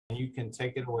You can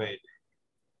take it away.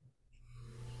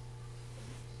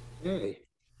 Okay.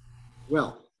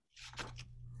 Well,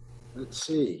 let's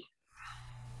see.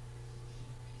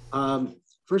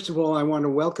 First of all, I want to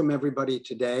welcome everybody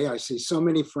today. I see so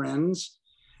many friends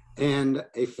and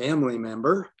a family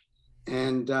member,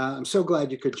 and I'm so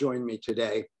glad you could join me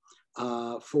today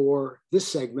for this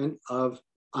segment of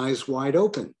Eyes Wide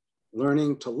Open,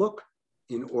 learning to look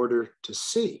in order to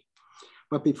see.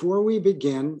 But before we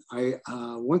begin, I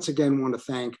once again want to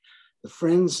thank the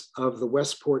Friends of the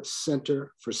Westport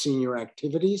Center for Senior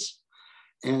Activities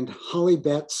and Holly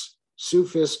Betts, Sue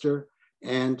Pfister,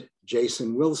 and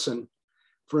Jason Wilson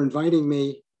for inviting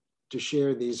me to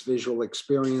share these visual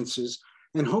experiences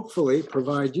and hopefully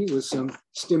provide you with some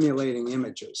stimulating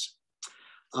images.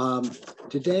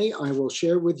 Today, I will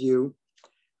share with you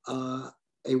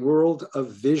a world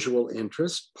of visual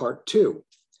interest, part 2.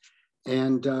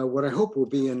 And what I hope will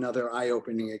be another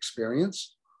eye-opening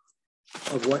experience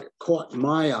of what caught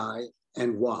my eye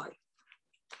and why.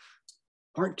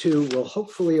 Part 2 will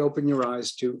hopefully open your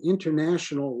eyes to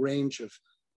international range of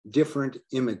different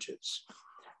images.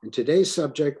 And today's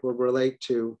subject will relate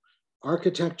to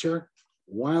architecture,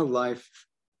 wildlife,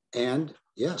 and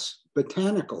yes,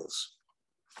 botanicals.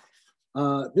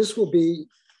 This will be,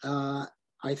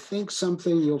 I think,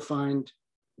 something you'll find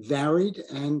varied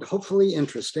and hopefully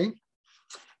interesting.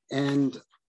 And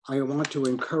I want to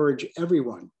encourage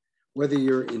everyone, whether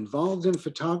you're involved in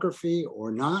photography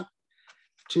or not,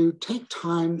 to take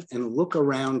time and look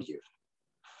around you.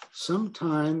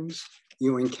 Sometimes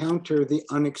you encounter the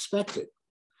unexpected,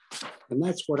 and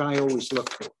that's what I always look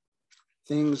for,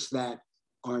 things that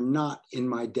are not in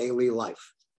my daily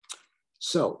life.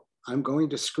 So I'm going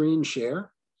to screen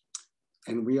share,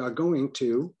 and we are going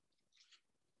to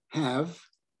have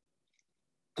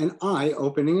an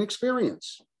eye-opening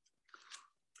experience.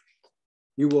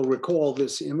 You will recall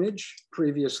this image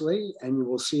previously, and you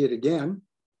will see it again.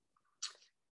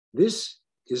 This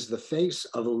is the face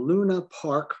of Luna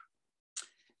Park.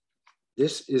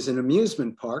 This is an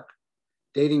amusement park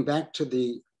dating back to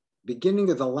the beginning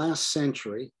of the last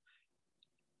century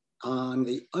on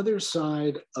the other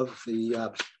side of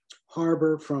the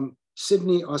harbor from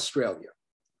Sydney, Australia.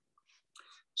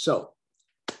 So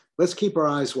let's keep our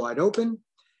eyes wide open.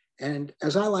 And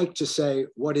as I like to say,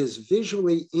 what is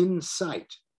visually in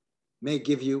sight may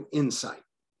give you insight.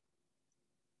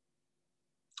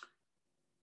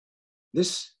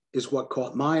 This is what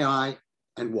caught my eye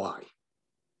and why.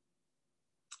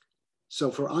 So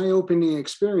for eye-opening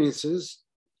experiences,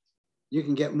 you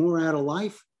can get more out of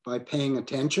life by paying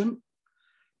attention,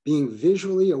 being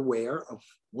visually aware of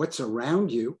what's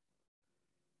around you,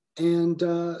 and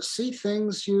see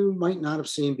things you might not have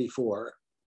seen before.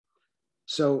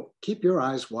 So keep your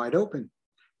eyes wide open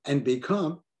and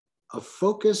become a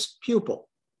focused pupil.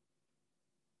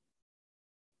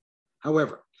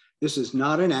 However, this is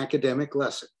not an academic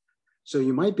lesson. So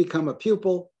you might become a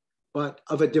pupil, but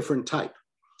of a different type.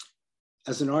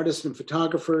 As an artist and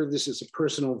photographer, this is a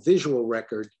personal visual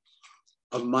record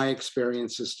of my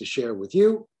experiences to share with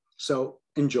you. So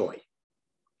enjoy.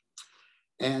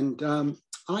 And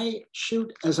I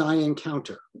shoot as I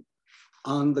encounter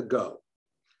on the go.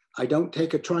 I don't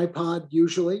take a tripod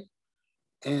usually,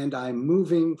 and I'm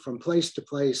moving from place to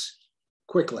place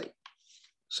quickly.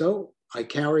 So I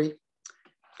carry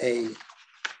a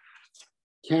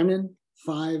Canon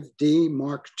 5D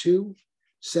Mark II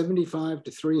 75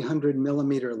 to 300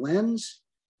 millimeter lens,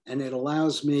 and it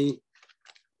allows me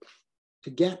to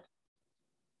get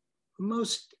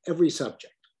most every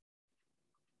subject.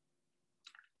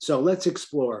 So let's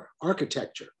explore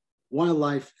architecture,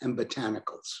 wildlife, and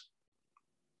botanicals.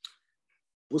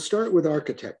 We'll start with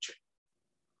architecture.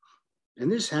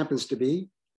 And this happens to be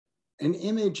an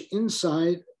image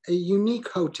inside a unique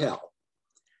hotel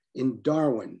in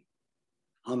Darwin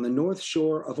on the North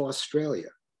Shore of Australia.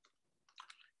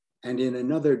 And in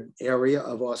another area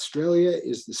of Australia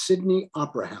is the Sydney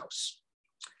Opera House.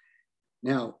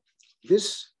 Now,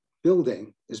 this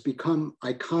building has become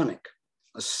iconic,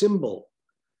 a symbol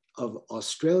of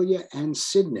Australia and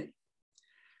Sydney.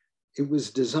 It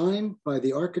was designed by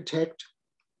the architect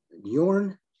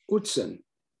Jorn Utzon.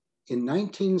 In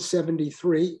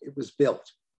 1973, it was built.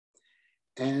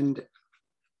 And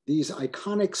these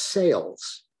iconic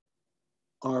sails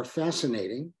are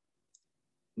fascinating,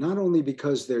 not only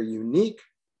because they're unique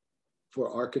for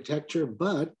architecture,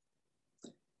 but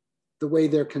the way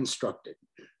they're constructed.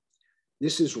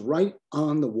 This is right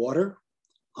on the water,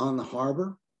 on the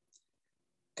harbor.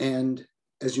 And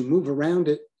as you move around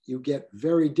it, you get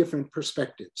very different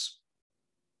perspectives.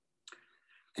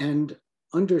 And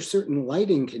under certain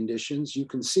lighting conditions, you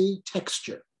can see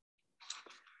texture.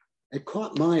 It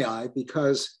caught my eye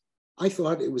because I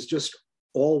thought it was just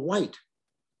all white.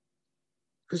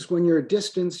 Because when you're at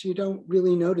distance, you don't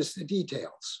really notice the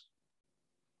details.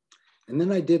 And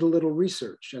then I did a little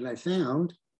research and I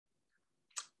found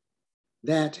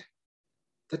that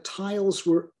the tiles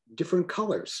were different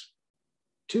colors,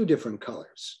 two different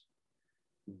colors,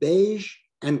 beige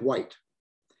and white,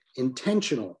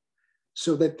 intentional,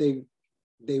 so that they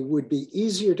would be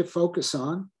easier to focus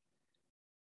on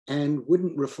and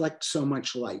wouldn't reflect so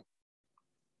much light.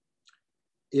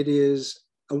 It is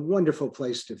a wonderful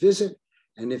place to visit.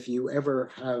 And if you ever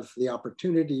have the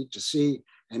opportunity to see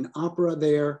an opera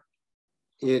there,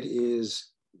 it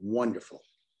is wonderful.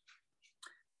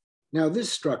 Now,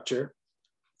 this structure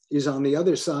is on the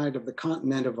other side of the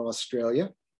continent of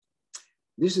Australia.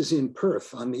 This is in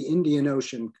Perth on the Indian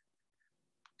Ocean,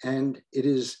 and it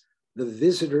is the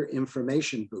visitor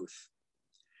information booth.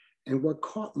 And what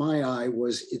caught my eye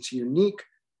was its unique,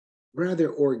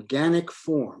 rather organic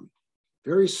form,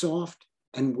 very soft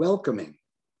and welcoming.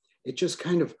 It just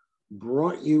kind of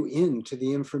brought you into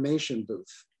the information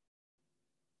booth.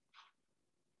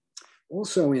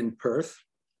 Also in Perth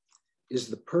is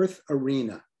the Perth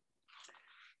Arena.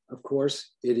 Of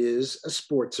course, it is a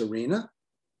sports arena,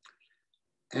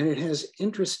 and it has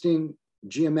interesting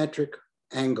geometric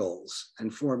angles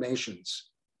and formations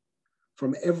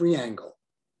from every angle.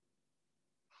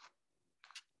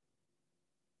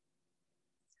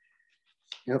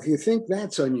 Now, if you think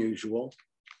that's unusual,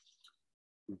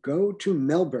 go to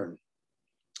Melbourne.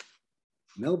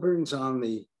 Melbourne's on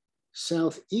the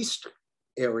southeast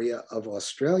area of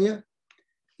Australia.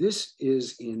 This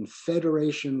is in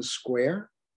Federation Square.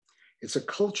 It's a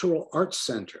cultural arts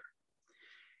center.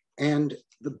 And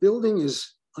the building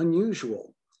is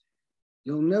unusual.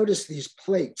 You'll notice these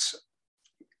plates.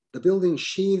 The building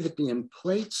sheathed in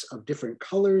plates of different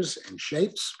colors and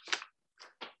shapes.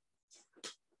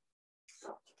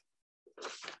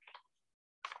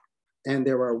 And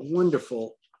there are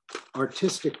wonderful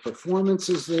artistic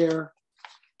performances there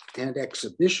and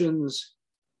exhibitions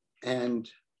and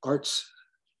arts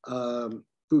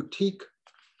boutique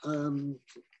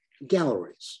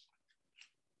galleries.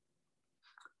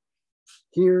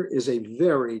 Here is a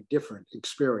very different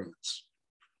experience.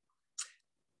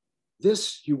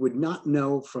 This you would not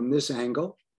know from this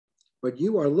angle, but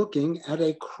you are looking at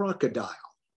a crocodile.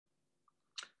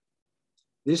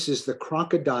 This is the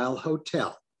Crocodile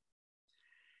Hotel.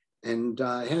 And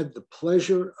I had the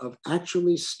pleasure of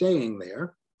actually staying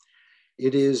there.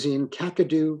 It is in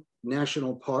Kakadu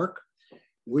National Park,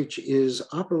 which is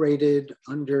operated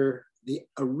under the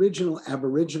original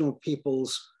Aboriginal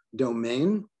people's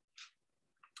domain.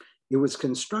 It was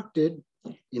constructed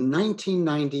in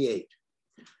 1998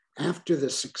 after the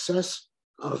success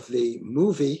of the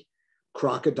movie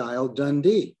Crocodile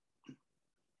Dundee,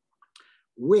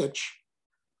 which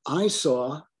I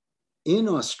saw in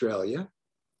Australia,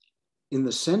 in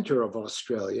the center of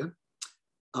Australia,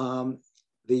 the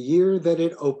year that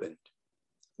it opened,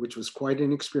 which was quite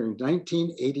an experience,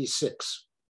 1986.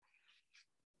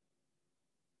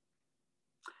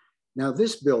 Now,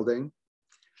 this building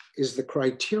is the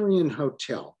Criterion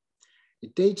Hotel.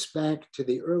 It dates back to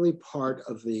the early part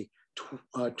of the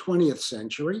 20th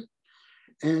century,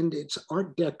 and it's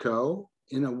Art Deco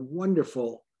in a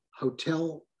wonderful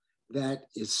hotel that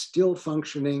is still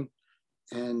functioning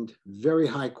and very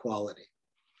high quality.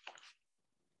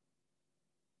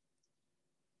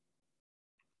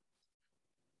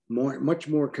 Much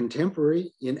more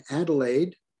contemporary in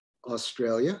Adelaide,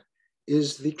 Australia,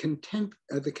 is the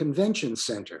Convention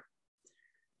Center,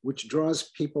 which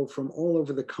draws people from all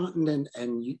over the continent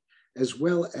and as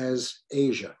well as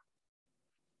Asia.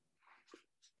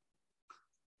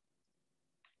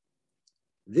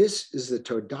 This is the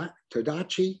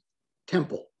Todachi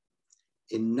Temple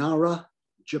in Nara,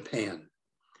 Japan.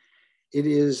 It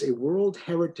is a World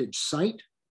Heritage Site.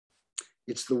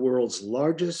 It's the world's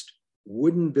largest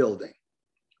wooden building.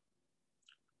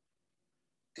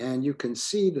 And you can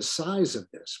see the size of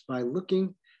this by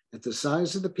looking at the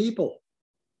size of the people.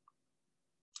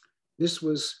 This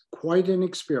was quite an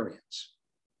experience.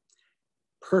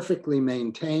 Perfectly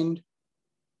maintained.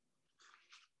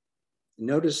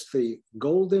 Notice the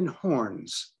golden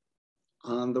horns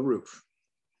on the roof.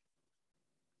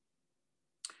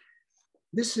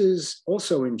 This is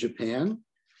also in Japan.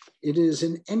 It is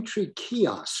an entry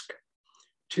kiosk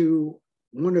to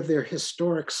one of their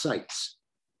historic sites.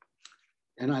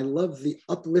 And I love the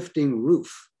uplifting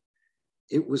roof.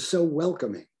 It was so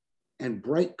welcoming and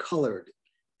bright colored.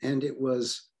 And it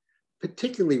was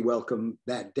particularly welcome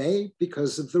that day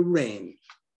because of the rain.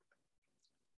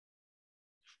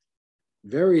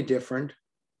 Very different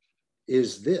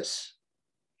is this.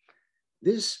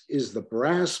 This is the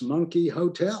Brass Monkey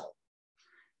Hotel,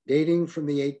 dating from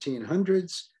the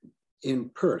 1800s in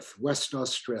Perth, West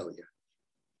Australia.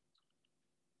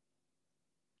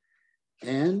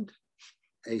 And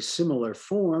a similar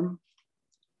form,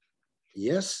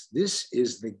 yes, this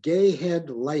is the Gay Head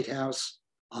Lighthouse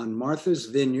on Martha's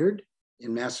Vineyard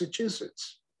in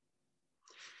Massachusetts.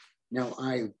 Now,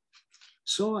 I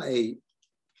saw a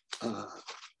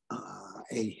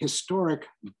historic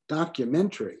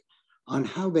documentary on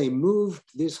how they moved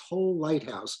this whole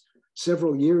lighthouse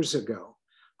several years ago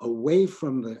away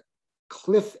from the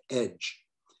cliff edge.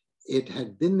 It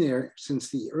had been there since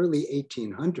the early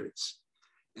 1800s,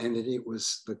 and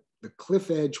the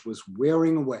cliff edge was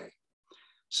wearing away.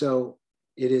 So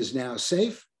it is now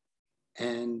safe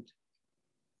and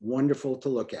wonderful to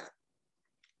look at.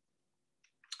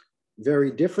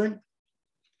 Very different.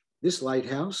 This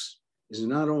lighthouse is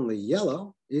not only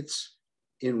yellow, it's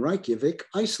in Reykjavik,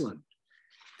 Iceland.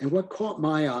 And what caught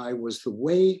my eye was the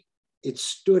way it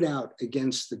stood out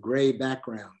against the gray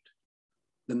background,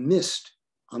 the mist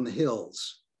on the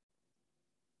hills.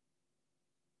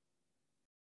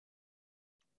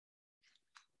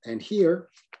 And here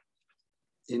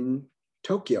in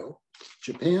Tokyo,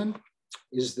 Japan,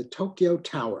 is the Tokyo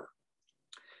Tower.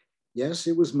 Yes,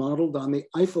 it was modeled on the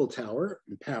Eiffel Tower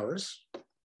in Paris,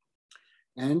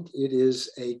 and it is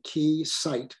a key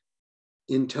site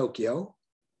in Tokyo,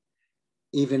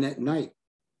 even at night.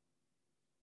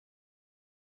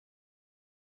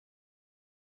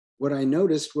 What I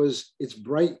noticed was its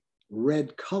bright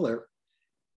red color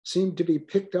seemed to be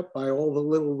picked up by all the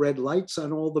little red lights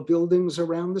on all the buildings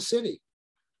around the city.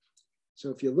 So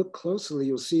if you look closely,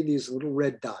 you'll see these little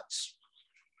red dots.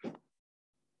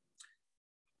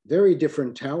 Very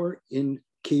different tower in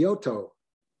Kyoto,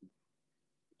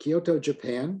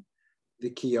 Japan, the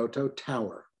Kyoto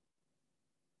Tower.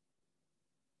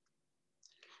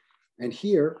 And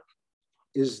here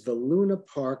is the Luna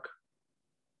Park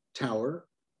Tower,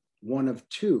 one of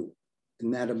two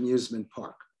in that amusement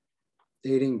park,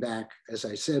 dating back, as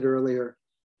I said earlier,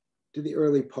 to the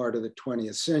early part of the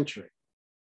 20th century.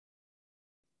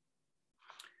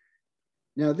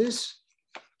 Now this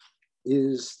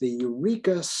is the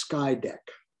Eureka Sky Deck.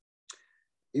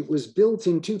 It was built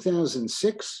in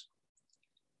 2006,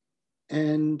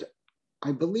 and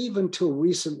I believe until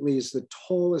recently is the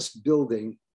tallest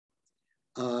building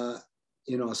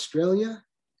in Australia,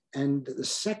 and the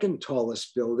second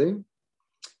tallest building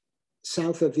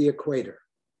south of the equator.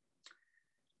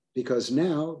 Because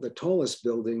now the tallest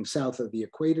building south of the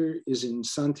equator is in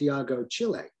Santiago,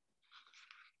 Chile.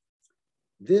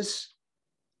 This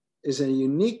is a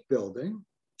unique building,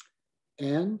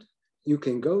 and you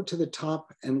can go to the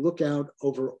top and look out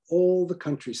over all the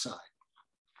countryside.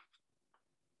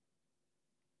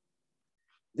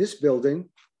 This building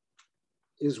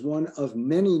is one of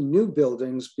many new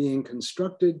buildings being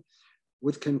constructed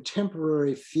with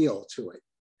contemporary feel to it.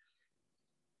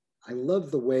 I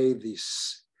love the way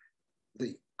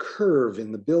the curve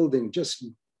in the building just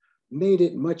made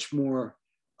it much more,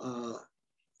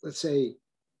 let's say,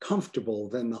 comfortable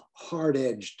than the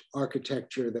hard-edged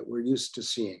architecture that we're used to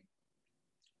seeing.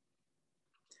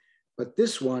 But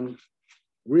this one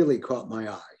really caught my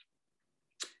eye.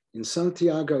 In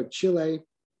Santiago, Chile,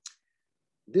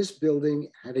 this building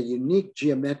had a unique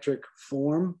geometric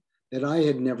form that I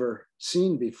had never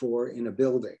seen before in a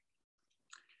building.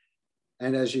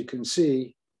 And as you can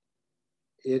see,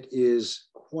 it is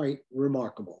quite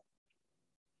remarkable.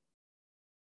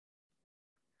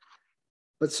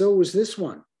 But so was this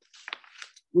one,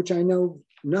 which I know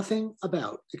nothing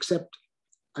about, except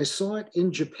I saw it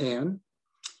in Japan,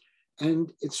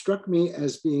 and it struck me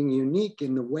as being unique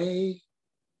in the way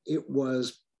it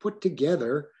was put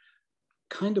together,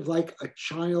 kind of like a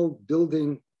child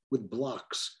building with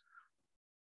blocks.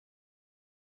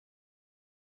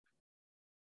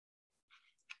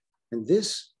 And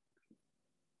this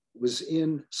was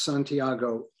in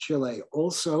Santiago, Chile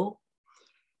also.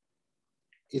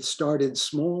 It started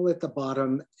small at the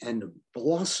bottom and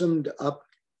blossomed up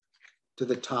to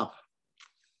the top.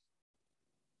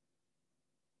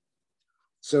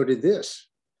 So did this,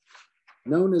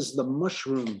 known as the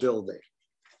Mushroom Building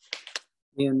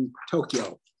in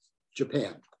Tokyo,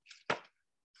 Japan.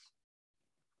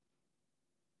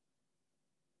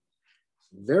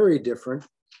 Very different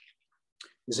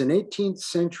is an 18th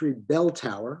century bell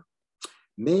tower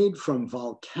made from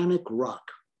volcanic rock.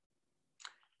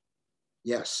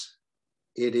 Yes,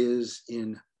 it is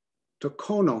in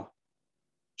Tocono,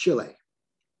 Chile,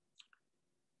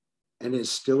 and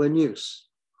is still in use.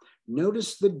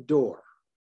 Notice the door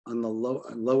on the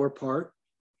lower part.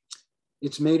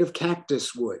 It's made of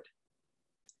cactus wood,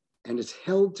 and it's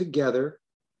held together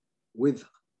with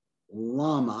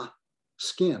llama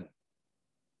skin,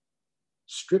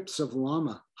 strips of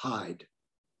llama hide.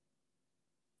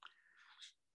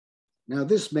 Now,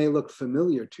 this may look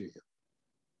familiar to you.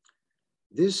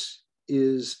 This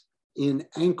is in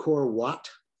Angkor Wat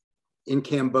in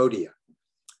Cambodia.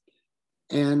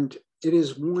 And it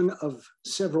is one of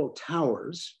several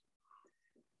towers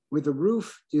where the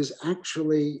roof is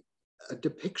actually a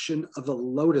depiction of a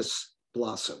lotus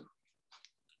blossom.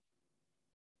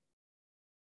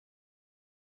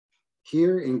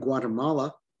 Here in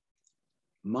Guatemala,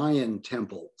 Mayan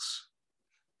temples,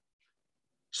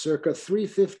 circa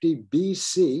 350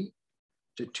 BC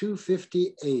to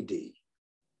 250 AD.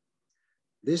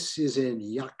 This is in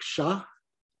Yaksha.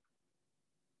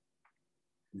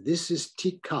 This is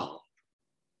Tikal,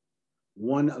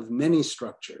 one of many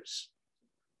structures.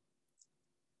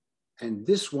 And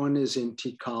this one is in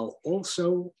Tikal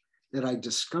also, that I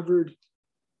discovered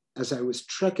as I was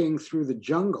trekking through the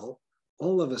jungle.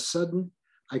 All of a sudden,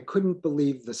 I couldn't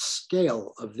believe the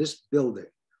scale of this building.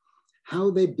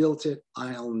 How they built it,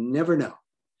 I'll never know,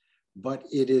 but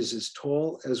it is as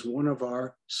tall as one of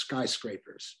our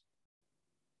skyscrapers.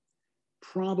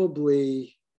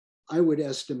 Probably, I would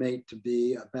estimate to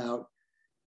be about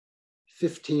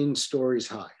 15 stories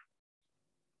high.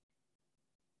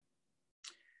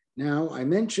 Now, I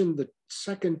mentioned the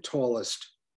second tallest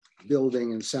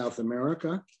building in South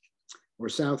America, or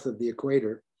south of the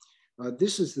equator.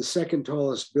 This is the second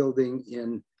tallest building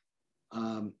in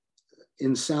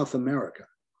South America.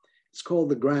 It's called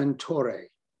the Gran Torre.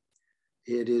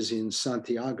 It is in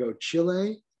Santiago,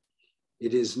 Chile.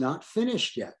 It is not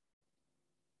finished yet.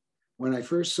 When I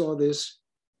first saw this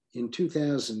in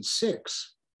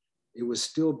 2006, it was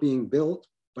still being built,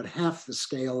 but half the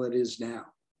scale it is now.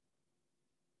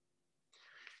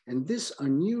 And this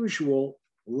unusual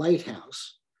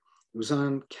lighthouse was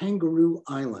on Kangaroo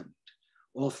Island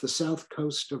off the south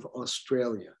coast of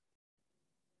Australia.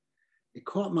 It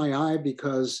caught my eye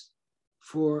because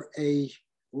for a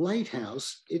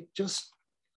lighthouse, it just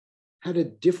had a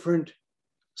different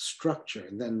structure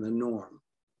than the norm.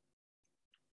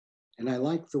 And I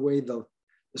liked the way the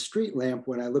street lamp,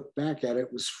 when I looked back at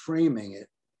it, was framing it.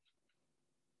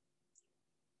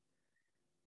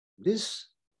 This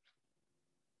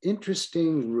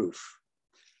interesting roof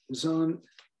was on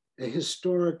a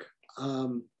historic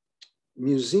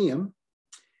museum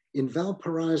in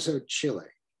Valparaiso, Chile.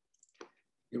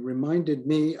 It reminded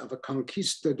me of a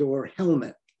conquistador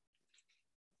helmet,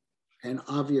 and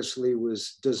obviously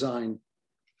was designed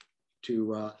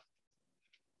to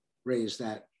raise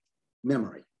that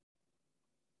memory.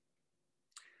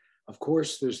 Of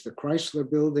course, there's the Pressler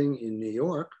building in New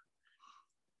York,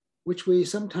 which we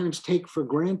sometimes take for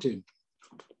granted.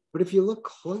 But if you look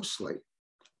closely,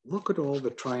 look at all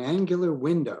the triangular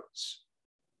windows,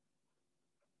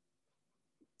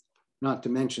 not to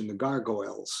mention the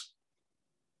gargoyles.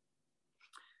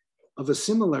 Of a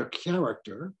similar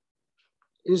character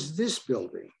is this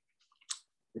building,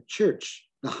 the church,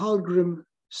 the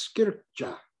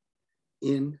Hallgrímskirkja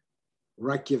in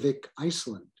Reykjavik,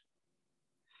 Iceland.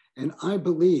 And I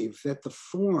believe that the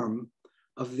form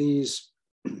of these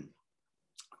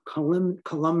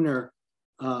columnar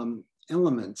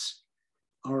elements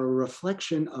are a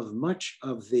reflection of much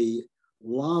of the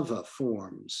lava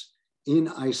forms in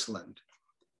Iceland.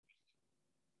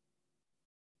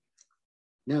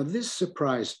 Now, this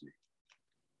surprised me.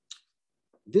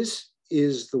 This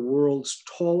is the world's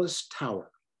tallest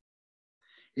tower.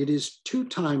 It is 2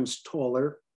 times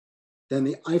taller than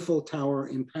the Eiffel Tower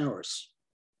in Paris.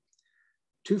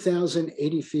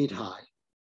 2,080 feet high,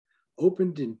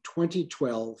 opened in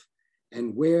 2012,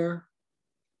 and where?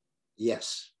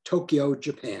 Yes, Tokyo,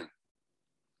 Japan.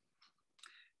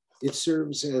 It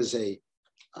serves as a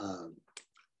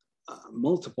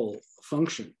multiple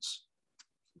functions: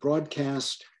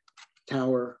 broadcast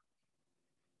tower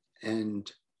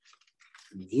and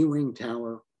viewing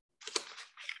tower.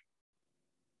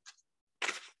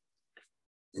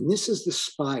 And this is the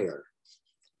spire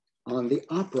on the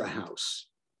Opera House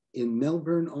in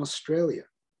Melbourne, Australia.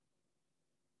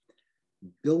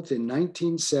 Built in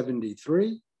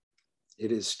 1973,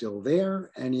 it is still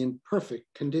there and in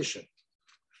perfect condition,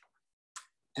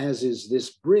 as is this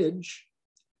bridge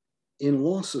in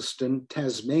Launceston,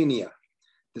 Tasmania,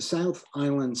 the South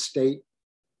Island state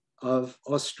of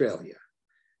Australia.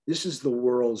 This is the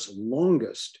world's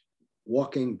longest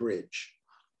walking bridge.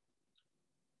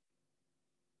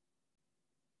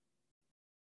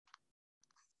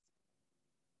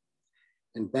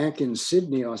 And back in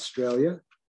Sydney, Australia,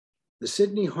 the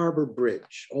Sydney Harbour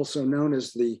Bridge, also known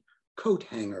as the coat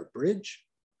hanger bridge.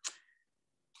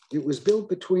 It was built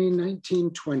between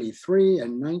 1923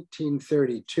 and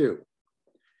 1932.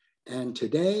 And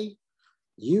today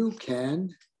you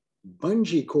can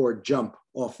bungee cord jump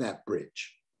off that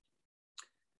bridge.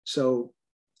 So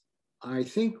I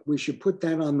think we should put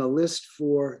that on the list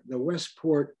for the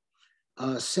Westport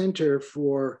Center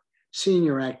for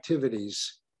Senior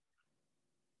Activities.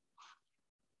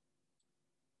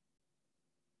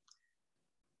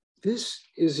 This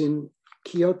is in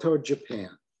Kyoto, Japan.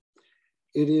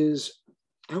 It is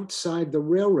outside the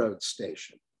railroad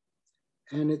station.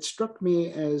 And it struck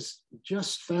me as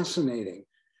just fascinating.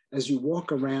 As you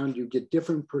walk around, you get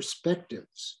different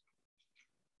perspectives.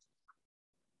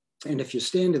 And if you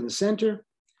stand in the center,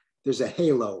 there's a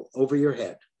halo over your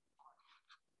head.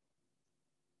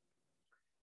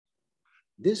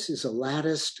 This is a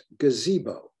latticed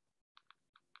gazebo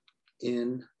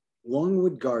in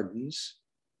Longwood Gardens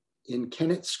in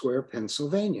Kennett Square,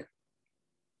 Pennsylvania.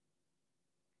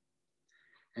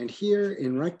 And here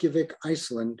in Reykjavik,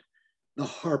 Iceland, the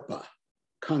Harpa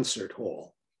Concert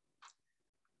Hall.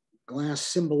 Glass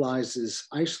symbolizes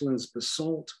Iceland's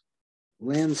basalt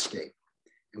landscape.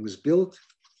 It was built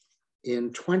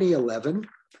in 2011,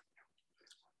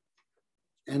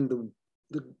 and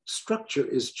the structure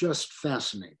is just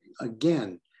fascinating.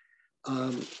 Again,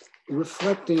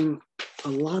 reflecting a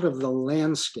lot of the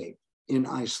landscape in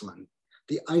Iceland,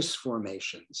 the ice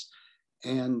formations,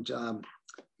 and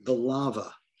the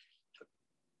lava.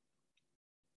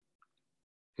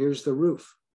 Here's the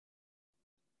roof.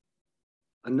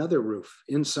 Another roof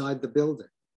inside the building.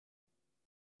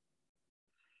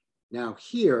 Now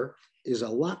here is a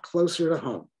lot closer to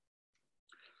home.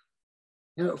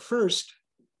 Now at first,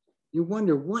 you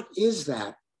wonder, what is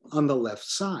that on the left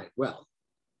side? Well,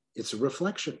 it's a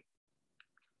reflection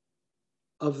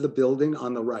of the building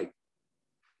on the right.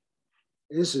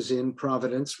 This is in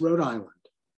Providence, Rhode Island.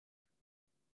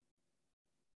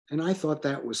 And I thought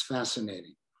that was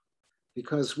fascinating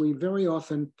because we very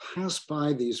often pass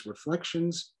by these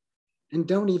reflections and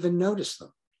don't even notice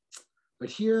them. But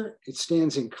here it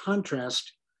stands in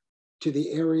contrast to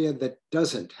the area that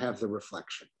doesn't have the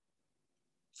reflection.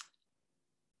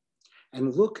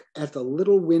 And look at the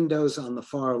little windows on the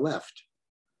far left,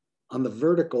 on the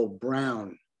vertical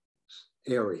brown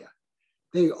area.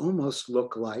 They almost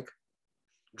look like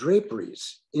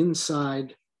draperies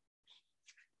inside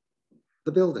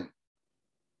the building.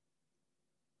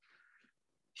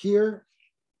 Here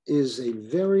is a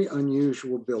very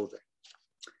unusual building.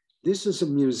 This is a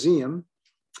museum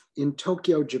in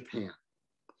Tokyo, Japan,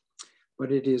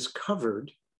 but it is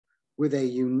covered with a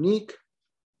unique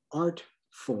art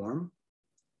form.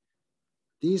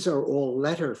 These are all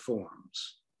letter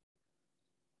forms.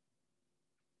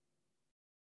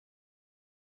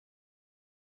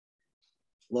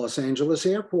 Los Angeles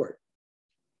Airport.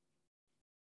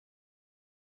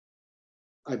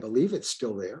 I believe it's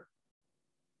still there.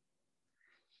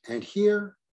 And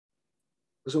here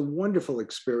was a wonderful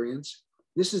experience.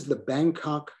 This is the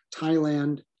Bangkok,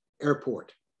 Thailand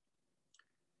airport.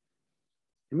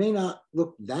 It may not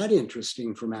look that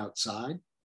interesting from outside,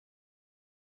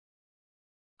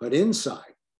 but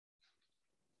inside,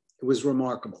 it was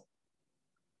remarkable.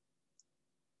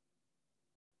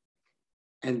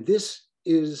 And this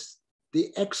is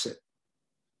the exit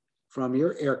from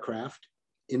your aircraft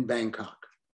in Bangkok.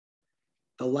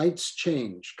 The lights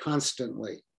change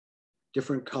constantly,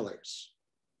 different colors.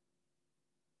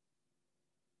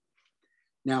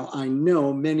 Now, I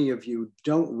know many of you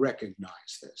don't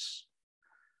recognize this,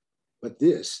 but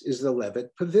this is the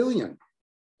Levitt Pavilion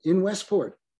in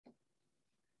Westport.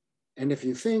 And if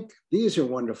you think these are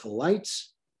wonderful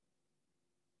lights,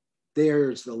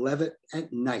 there's the Levitt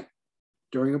at night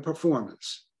during a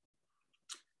performance,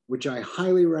 which I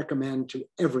highly recommend to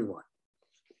everyone.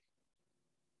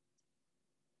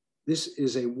 This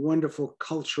is a wonderful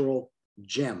cultural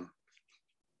gem.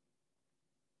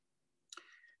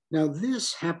 Now,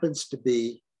 this happens to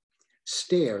be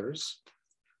stairs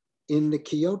in the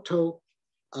Kyoto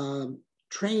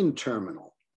train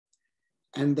terminal,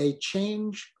 and they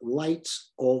change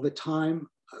lights all the time,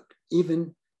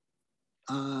 even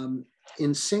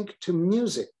in sync to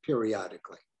music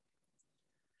periodically.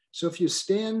 So if you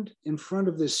stand in front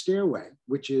of this stairway,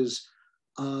 which is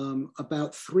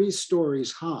about 3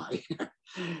 stories high,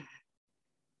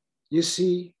 you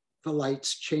see the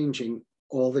lights changing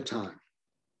all the time.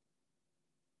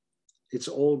 It's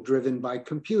all driven by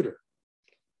computer.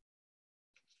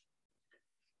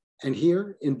 And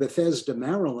here in Bethesda,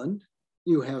 Maryland,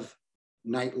 you have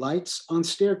night lights on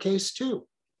staircase 2.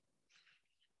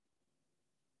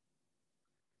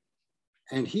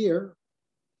 And here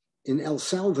In El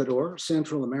Salvador,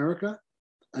 Central America,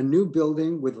 a new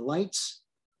building with lights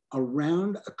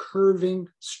around a curving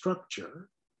structure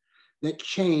that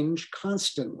change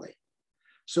constantly.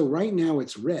 So right now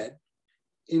it's red.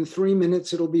 In 3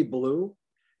 minutes, it'll be blue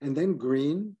and then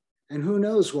green, and who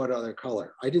knows what other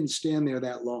color. I didn't stand there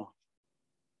that long.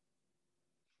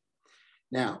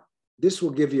 Now, this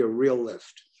will give you a real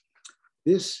lift.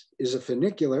 This is a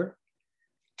funicular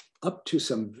up to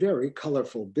some very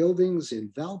colorful buildings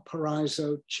in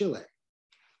Valparaiso, Chile.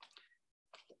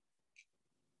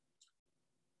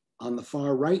 On the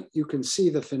far right, you can see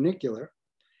the funicular,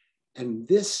 and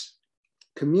this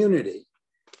community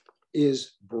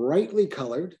is brightly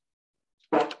colored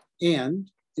and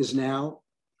is now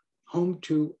home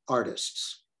to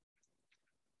artists.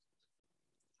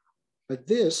 But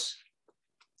this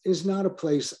is not a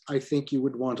place I think you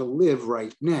would want to live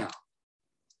right now.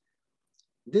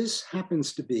 This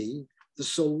happens to be the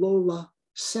Solola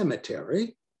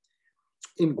Cemetery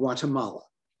in Guatemala.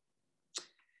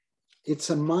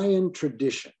 It's a Mayan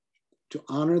tradition to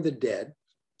honor the dead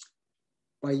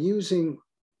by using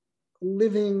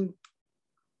living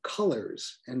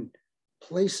colors and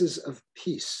places of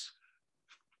peace.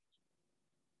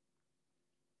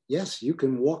 Yes, you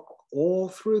can walk all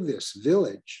through this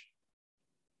village,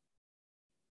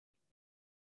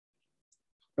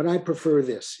 but I prefer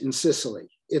this in Sicily,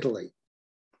 Italy.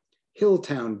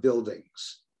 Hilltown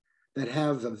buildings that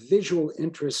have a visual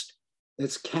interest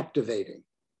that's captivating.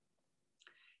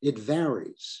 It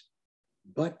varies,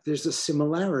 but there's a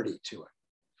similarity to it.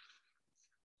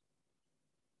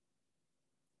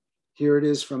 Here it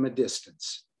is from a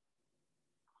distance.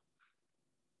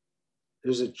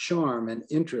 There's a charm and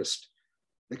interest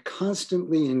that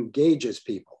constantly engages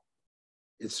people.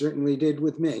 It certainly did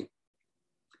with me.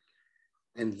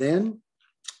 And then,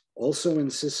 also in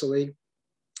Sicily,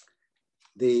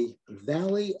 the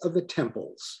Valley of the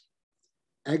Temples,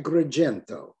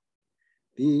 Agrigento.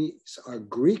 These are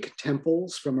Greek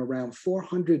temples from around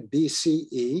 400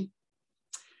 BCE,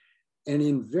 and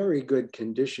in very good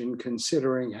condition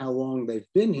considering how long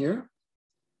they've been here.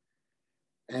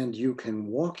 And you can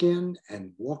walk in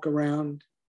and walk around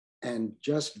and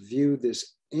just view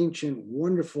this ancient,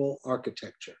 wonderful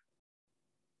architecture.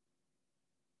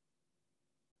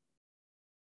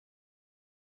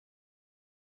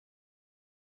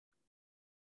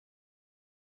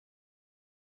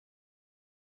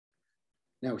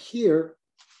 Now here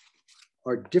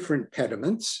are different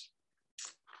pediments,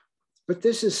 but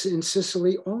this is in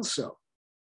Sicily also.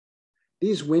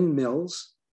 These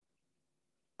windmills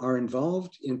are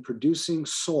involved in producing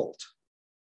salt.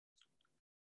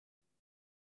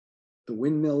 The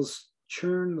windmills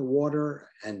churn the water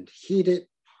and heat it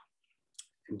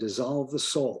and dissolve the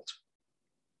salt.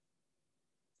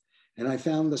 And I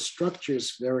found the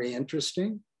structures very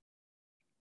interesting,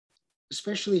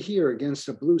 especially here against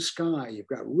a blue sky. You've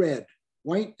got red,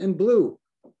 white, and blue,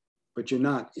 but you're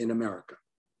not in America.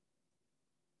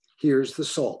 Here's the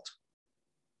salt.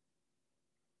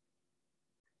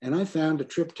 And I found a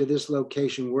trip to this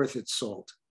location worth its salt.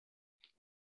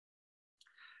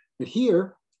 But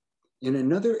here, in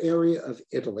another area of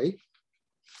Italy,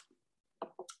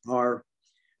 are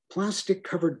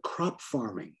plastic-covered crop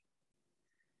farming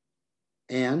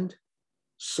and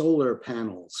solar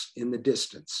panels in the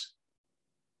distance.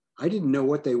 I didn't know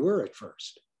what they were at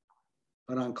first,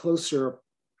 but on closer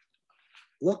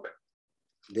look,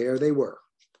 there they were.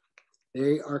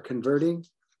 They are converting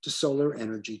to solar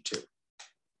energy too.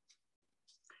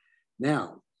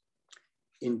 Now,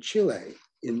 in Chile,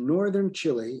 in northern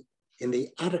Chile, in the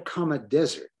Atacama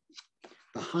Desert,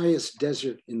 the highest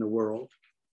desert in the world,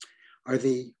 are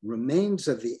the remains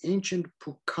of the ancient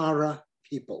Pucara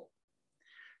people.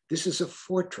 This is a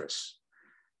fortress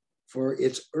for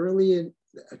its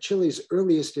Chile's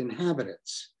earliest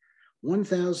inhabitants,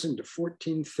 1000 to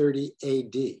 1430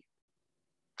 AD.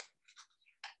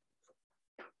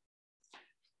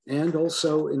 And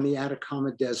also in the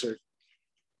Atacama Desert,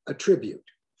 a tribute,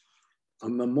 a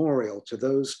memorial to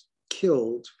those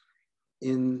killed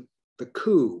in the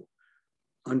coup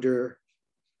under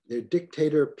their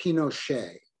dictator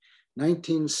Pinochet,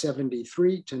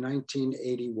 1973 to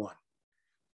 1981.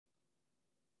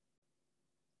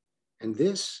 And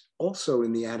this, also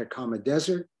in the Atacama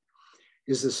Desert,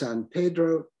 is the San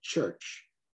Pedro Church.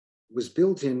 It was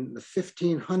built in the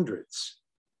 1500s.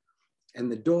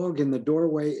 And the dog in the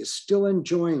doorway is still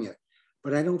enjoying it,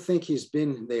 but I don't think he's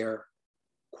been there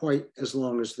quite as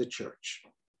long as the church.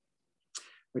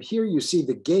 But here you see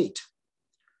the gate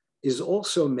is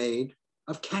also made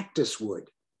of cactus wood,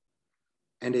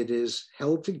 and it is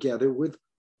held together with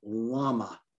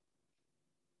llama.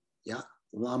 Yeah,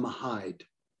 llama hide.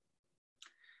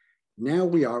 Now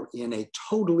we are in a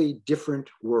totally different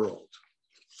world.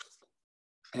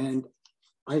 And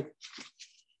I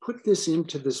put this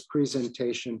into this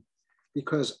presentation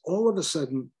because all of a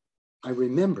sudden I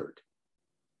remembered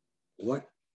what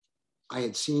I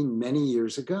had seen many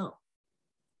years ago.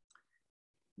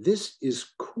 This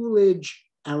is Coolidge,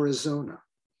 Arizona.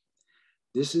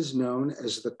 This is known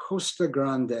as the Costa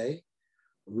Grande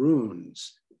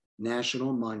Ruins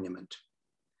National Monument.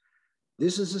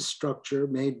 This is a structure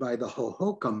made by the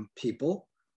Hohokam people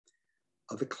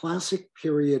of the classic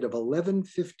period of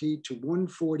 1150 to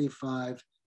 145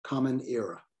 Common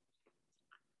Era.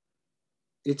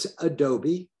 It's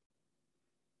adobe,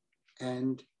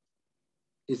 and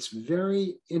it's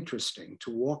very interesting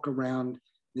to walk around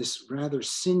this rather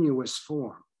sinuous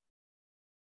form.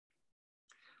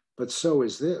 But so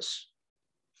is this.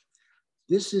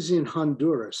 This is in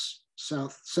Honduras,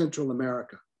 Central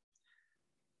America.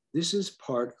 This is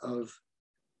part of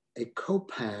a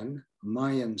Copan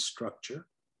Mayan structure.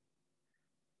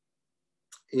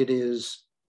 It is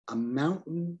a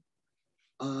mountain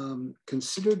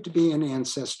considered to be an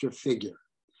ancestor figure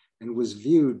and was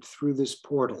viewed through this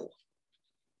portal.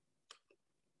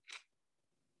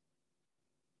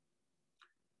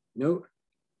 Note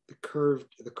the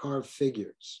carved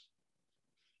figures.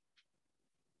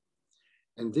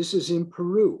 And this is in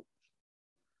Peru.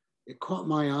 It caught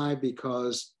my eye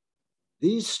because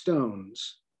these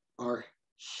stones are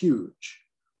huge.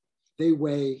 They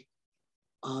weigh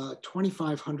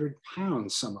 2,500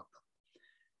 pounds, some of them.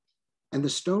 And the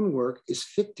stonework is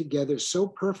fit together so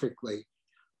perfectly,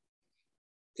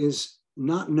 is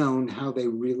not known how they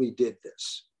really did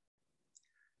this.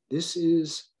 This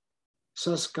is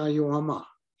Sacsayhuama,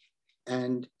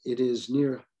 and it is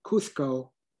near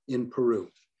Cuzco in Peru.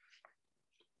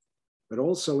 But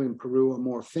also in Peru, a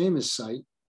more famous site,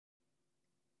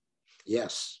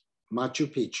 yes, Machu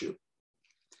Picchu,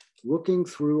 looking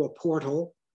through a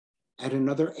portal at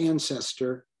another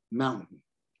ancestor mountain.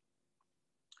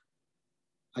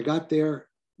 I got there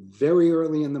very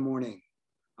early in the morning,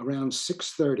 around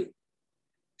 6:30,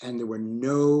 and there were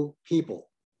no people.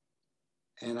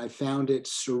 And I found it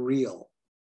surreal.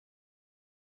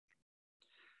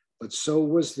 But so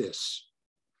was this.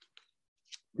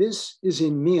 This is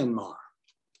in Myanmar,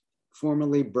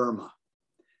 formerly Burma,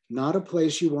 not a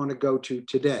place you want to go to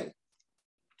today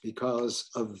because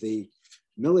of the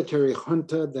military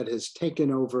junta that has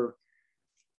taken over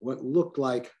what looked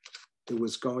like it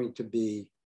was going to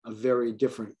be a very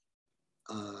different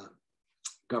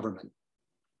government.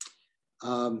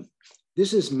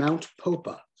 This is Mount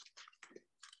Popa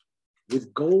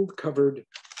with gold-covered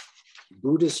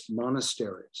Buddhist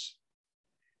monasteries.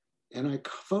 And I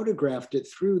photographed it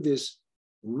through this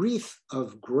wreath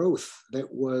of growth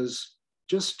that was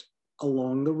just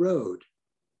along the road.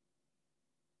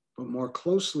 But more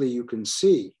closely, you can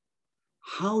see,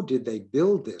 how did they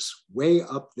build this way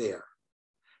up there?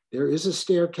 There is a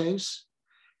staircase,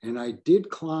 and I did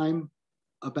climb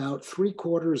about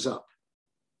 3/4 up.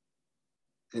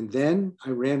 And then I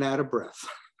ran out of breath.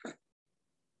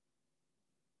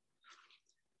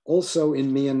 Also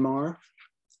in Myanmar,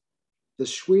 the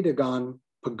Shwedagon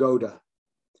Pagoda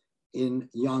in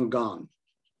Yangon,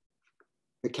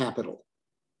 the capital.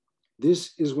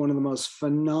 This is one of the most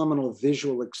phenomenal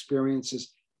visual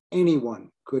experiences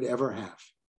anyone could ever have.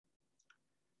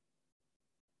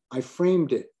 I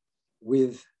framed it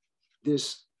with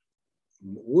this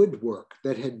woodwork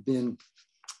that had been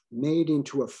made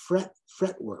into a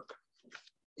fretwork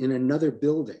in another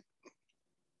building.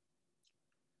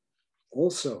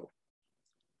 Also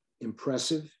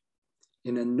impressive,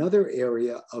 in another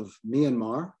area of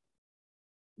Myanmar,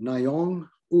 Nyong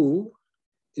U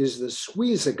is the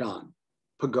Shwedagon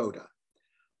Pagoda,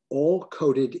 all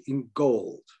coated in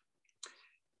gold.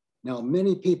 Now,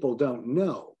 many people don't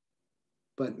know,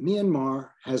 but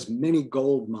Myanmar has many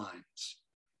gold mines,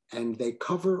 and they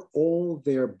cover all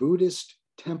their Buddhist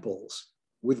temples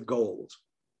with gold,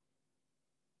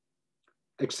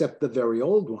 except the very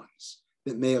old ones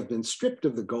that may have been stripped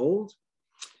of the gold.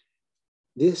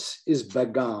 This is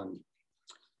Bagan,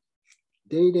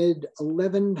 dated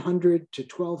 1100 to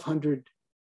 1200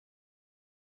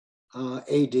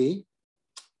 AD.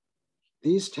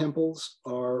 These temples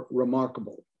are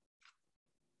remarkable.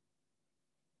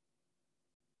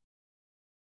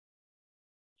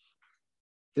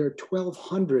 There are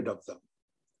 1,200 of them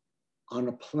on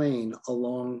a plain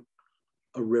along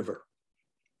a river.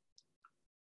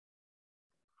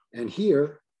 And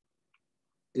here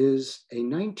is a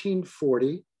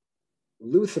 1940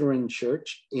 Lutheran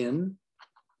church in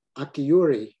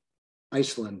Akureyri,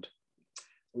 Iceland,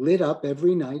 lit up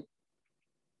every night,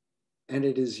 and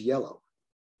it is yellow.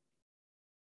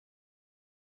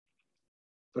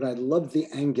 but I love the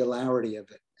angularity of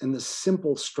it and the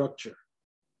simple structure.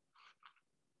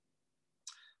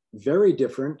 Very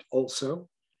different also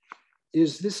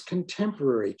is this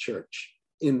contemporary church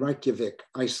in Reykjavik,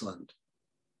 Iceland,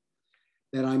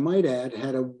 that I might add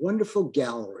had a wonderful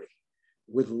gallery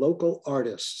with local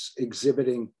artists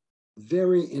exhibiting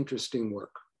very interesting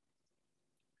work.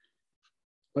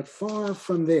 But far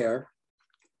from there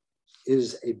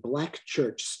is a Black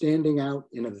church standing out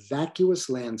in a vacuous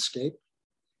landscape.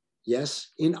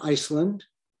 Yes, in Iceland,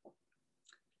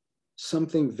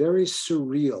 something very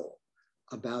surreal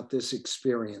about this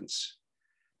experience.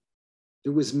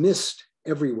 There was mist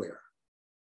everywhere,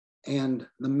 and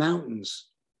the mountains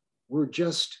were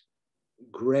just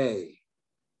gray.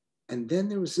 And then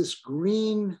there was this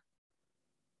green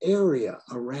area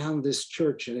around this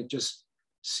church, and it just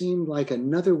seemed like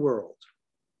another world.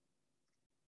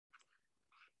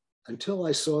 Until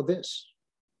I saw this.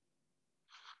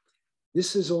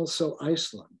 This is also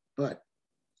Iceland, but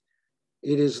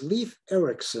it is Leif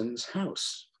Erikson's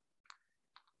house.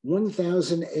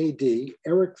 1000 AD,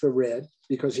 Eric the Red,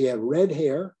 because he had red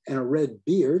hair and a red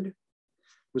beard,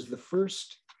 was the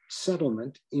first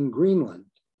settlement in Greenland.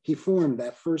 He formed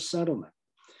that first settlement.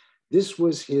 This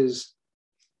was his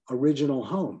original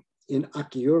home in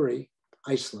Akureyri,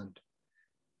 Iceland.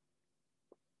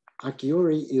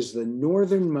 Akureyri is the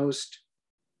northernmost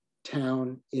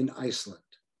town in Iceland.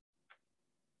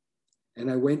 And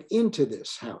I went into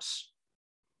this house.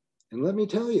 And let me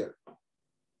tell you,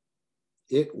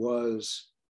 it was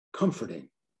comforting.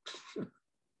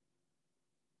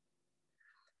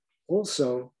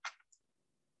 Also,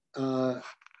 a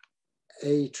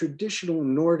traditional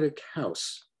Nordic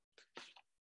house,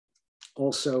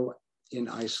 also in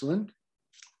Iceland.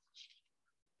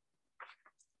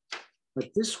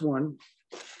 But this one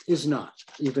is not,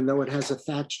 even though it has a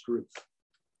thatched roof.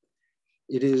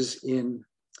 It is in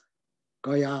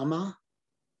Gokayama,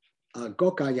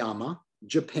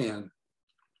 Japan,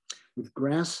 with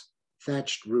grass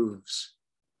thatched roofs.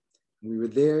 We were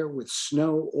there with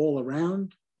snow all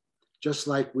around, just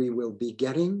like we will be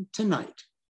getting tonight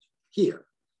here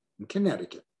in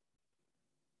Connecticut.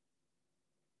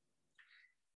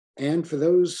 And for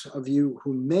those of you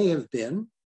who may have been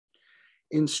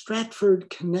in Stratford,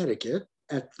 Connecticut,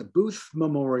 at the Booth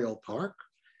Memorial Park,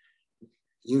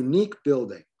 unique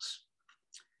buildings.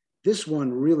 This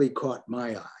one really caught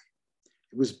my eye.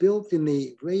 It was built in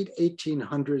the late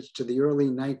 1800s to the early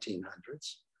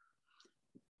 1900s.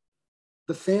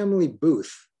 The family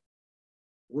Booth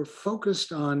were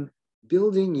focused on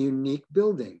building unique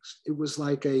buildings. It was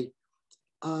like a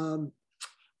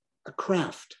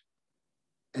craft.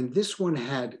 And this one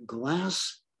had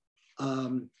glass,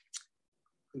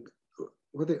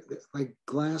 like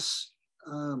glass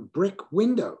brick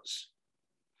windows.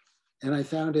 And I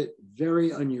found it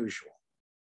very unusual.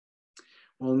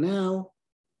 Well, now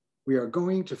we are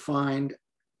going to find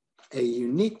a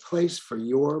unique place for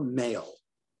your mail.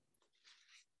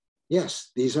 Yes,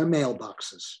 these are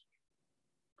mailboxes.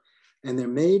 And they're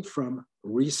made from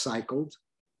recycled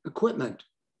equipment.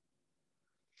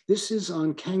 This is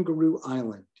on Kangaroo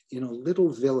Island in a little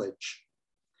village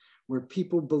where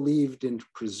people believed in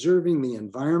preserving the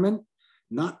environment,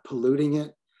 not polluting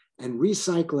it, and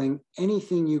recycling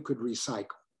anything you could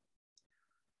recycle.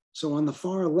 So on the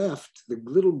far left, the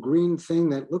little green thing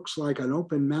that looks like an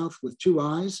open mouth with two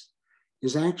eyes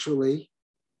is actually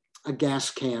a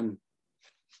gas can.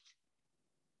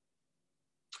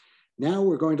 Now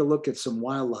we're going to look at some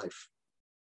wildlife.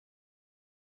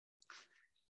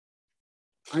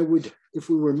 I would, if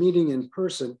we were meeting in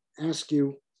person, ask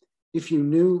you if you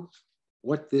knew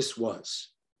what this was.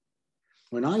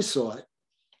 When I saw it,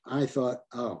 I thought,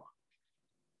 oh,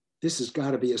 this has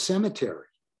got to be a cemetery.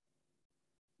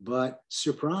 But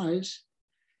surprise,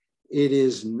 it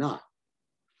is not.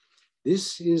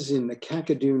 This is in the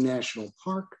Kakadu National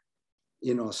Park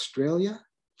in Australia.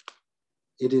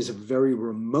 It is a very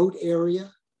remote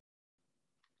area.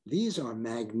 These are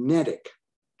magnetic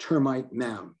termite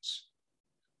mounds.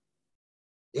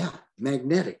 Yeah,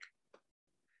 magnetic,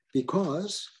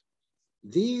 because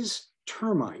these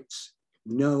termites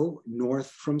know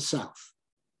north from south,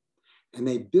 and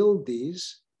they build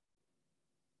these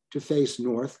to face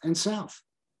north and south.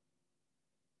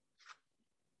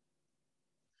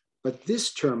 But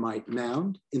this termite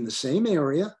mound in the same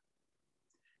area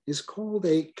is called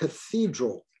a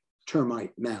cathedral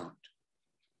termite mound.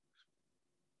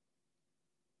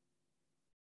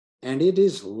 And it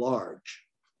is large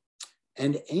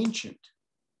and ancient.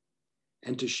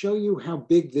 And to show you how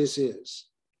big this is,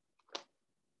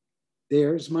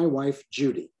 there's my wife,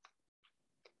 Judy.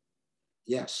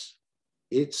 Yes,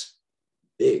 it's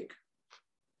big.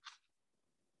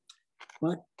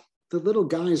 but the little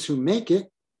guys who make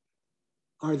it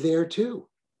are there too.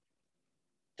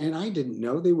 And I didn't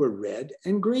know they were red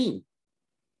and green.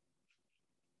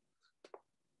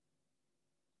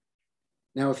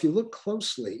 Now, if you look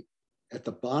closely at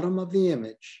the bottom of the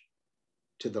image,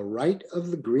 to the right of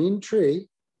the green tree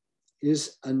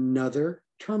is another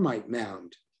termite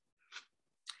mound.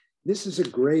 This is a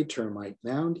gray termite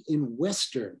mound in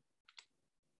Western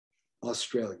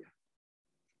Australia,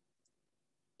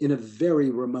 in a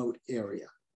very remote area.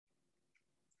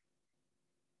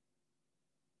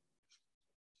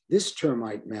 This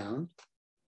termite mound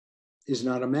is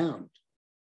not a mound.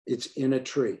 It's in a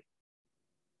tree.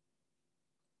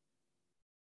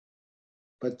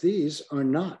 But these are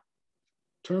not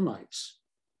termites.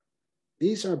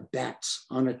 These are bats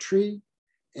on a tree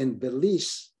in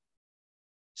Belize,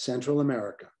 Central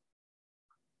America.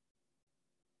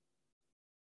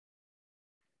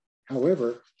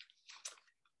 However,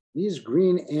 these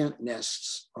green ant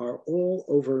nests are all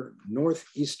over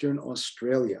northeastern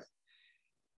Australia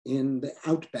in the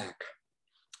outback.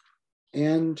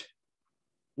 And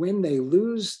when they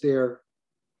lose their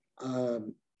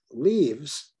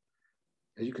leaves,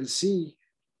 as you can see,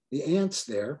 the ants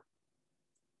there,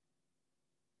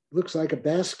 looks like a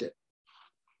basket.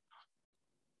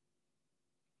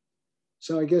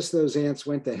 So I guess those ants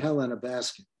went to hell in a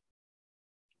basket.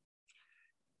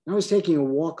 I was taking a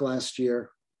walk last year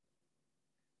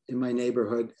in my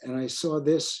neighborhood, and I saw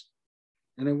this,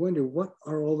 and I wondered, what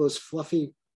are all those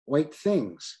fluffy white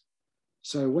things?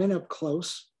 So I went up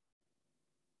close,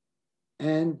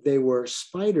 and they were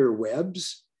spider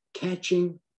webs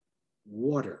catching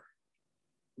water,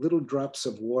 little drops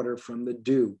of water from the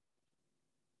dew.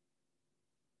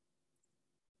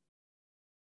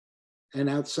 And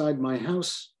outside my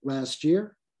house last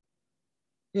year,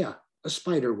 yeah, a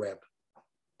spider web.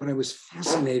 But I was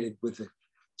fascinated with the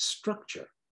structure.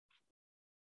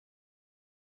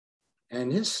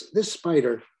 And this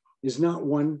spider is not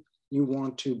one you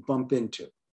want to bump into.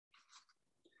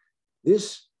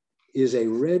 This is a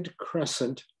red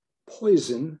crescent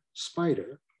poison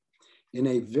spider in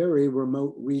a very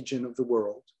remote region of the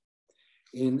world,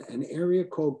 in an area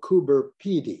called Coober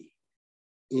Pedy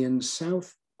in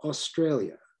South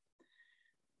Australia.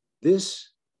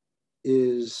 This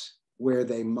is where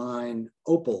they mine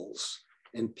opals,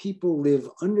 and people live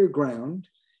underground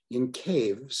in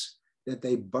caves that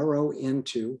they burrow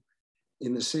into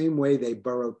in the same way they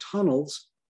burrow tunnels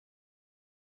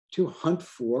to hunt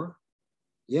for,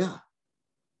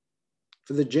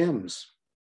 for the gems.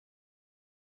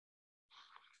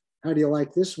 How do you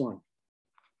like this one?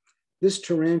 This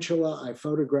tarantula I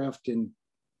photographed in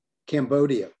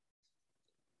Cambodia.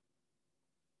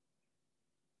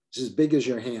 It's as big as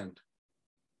your hand.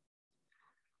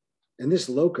 And this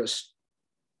locust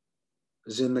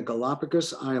is in the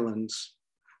Galapagos Islands,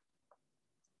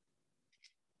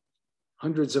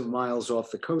 hundreds of miles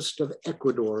off the coast of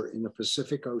Ecuador in the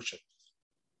Pacific Ocean.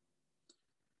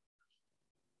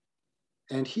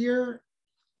 And here,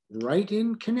 right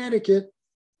in Connecticut,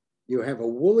 you have a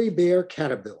woolly bear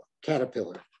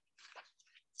caterpillar.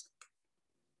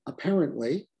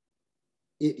 Apparently,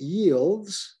 it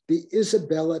yields the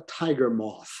Isabella tiger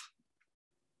moth.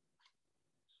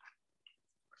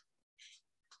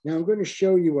 Now I'm going to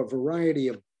show you a variety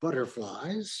of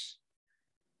butterflies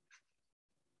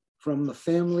from the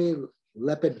family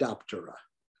Lepidoptera,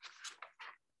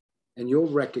 and you'll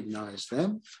recognize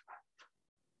them.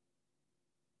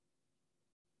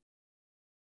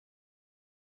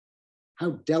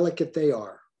 How delicate they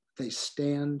are. They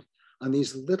stand on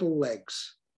these little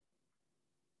legs.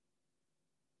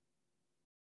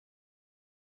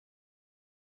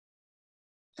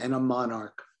 And a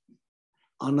monarch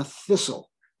on a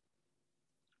thistle.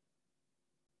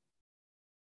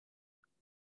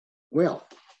 Well,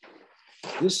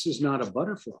 this is not a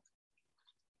butterfly,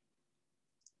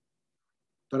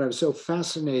 but I was so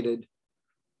fascinated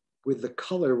with the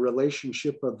color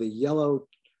relationship of the yellow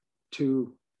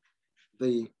to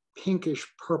the pinkish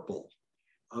purple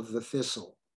of the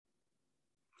thistle.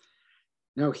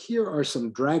 Now here are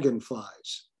some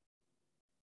dragonflies.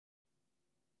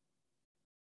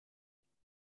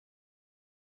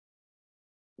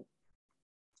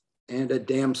 And a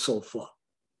damselfly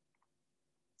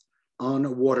on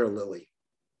a water lily.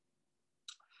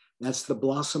 That's the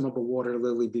blossom of a water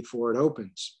lily before it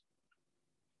opens.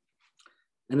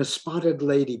 And a spotted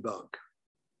ladybug.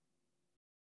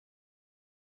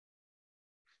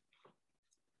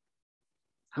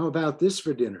 How about this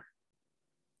for dinner?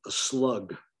 A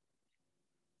slug.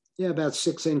 Yeah, about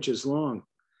 6 inches long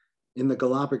in the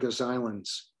Galapagos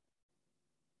Islands.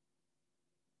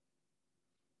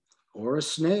 Or a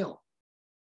snail.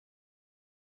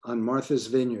 on Martha's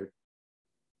Vineyard.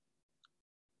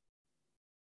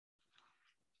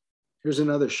 Here's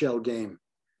another shell game.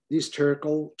 These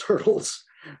turtles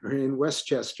are in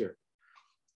Westchester.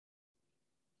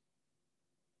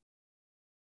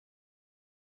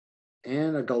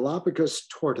 And a Galapagos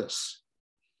tortoise.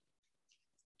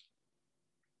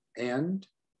 And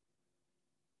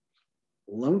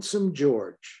Lonesome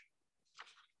George,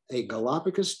 a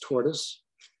Galapagos tortoise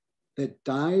that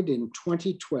died in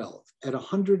 2012 at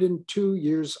 102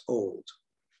 years old.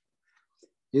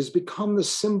 He has become the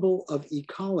symbol of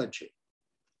ecology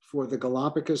for the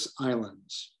Galapagos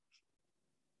Islands.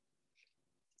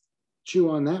 Chew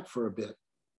on that for a bit.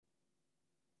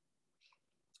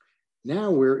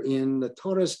 Now we're in the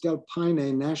Torres del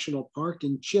Paine National Park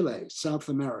in Chile, South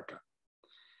America.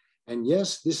 And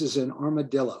yes, this is an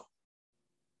armadillo.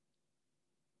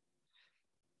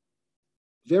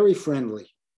 Very friendly.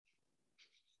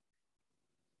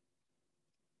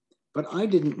 But I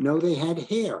didn't know they had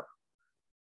hair.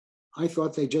 I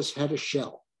thought they just had a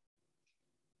shell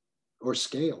or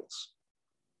scales.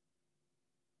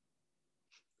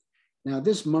 Now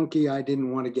this monkey I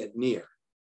didn't want to get near.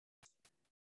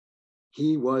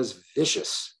 He was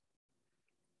vicious,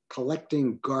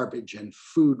 collecting garbage and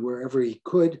food wherever he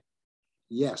could.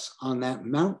 Yes, on that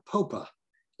Mount Popa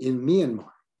in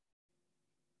Myanmar.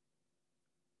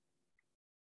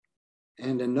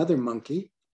 And another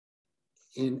monkey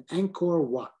in Angkor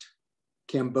Wat,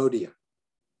 Cambodia,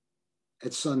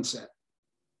 at sunset.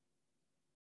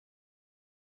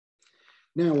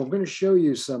 Now I'm going to show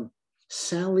you some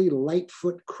Sally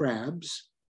Lightfoot crabs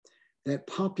that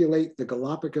populate the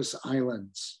Galapagos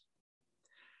Islands.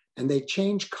 And they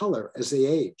change color as they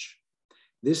age.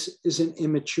 This is an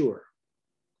immature.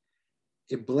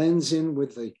 It blends in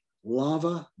with the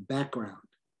lava background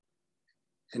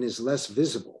and is less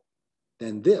visible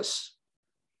than this,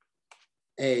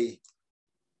 a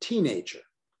teenager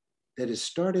that is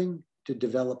starting to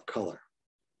develop color.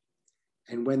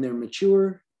 And when they're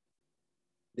mature,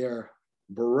 they're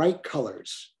bright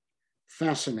colors,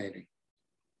 fascinating.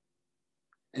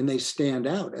 And they stand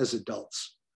out as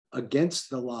adults against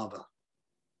the lava.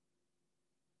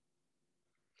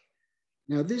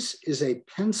 Now this is a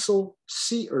pencil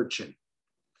sea urchin,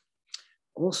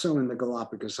 also in the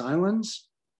Galapagos Islands.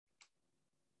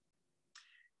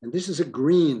 And this is a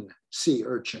green sea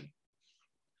urchin.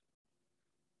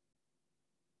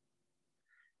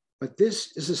 But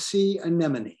this is a sea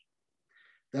anemone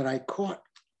that I caught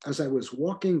as I was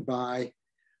walking by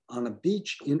on a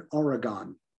beach in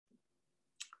Oregon,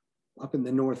 up in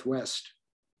the Northwest.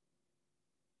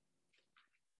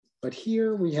 But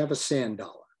here we have a sand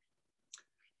dollar.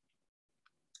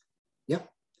 Yep,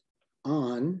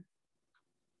 on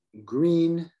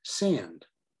green sand.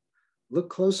 Look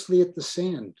closely at the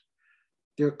sand.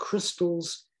 They're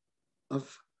crystals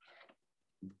of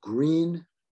green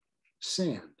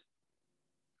sand.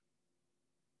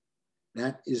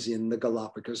 That is in the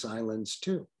Galapagos Islands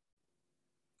too.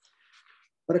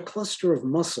 But a cluster of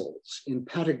mussels in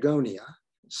Patagonia,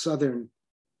 southern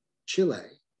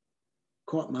Chile,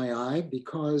 caught my eye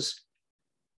because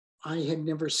I had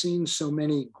never seen so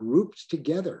many grouped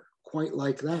together quite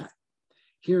like that.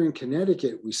 Here in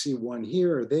Connecticut, we see one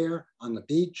here or there on the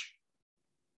beach.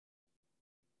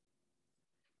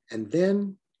 And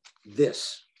then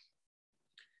this,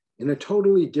 in a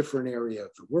totally different area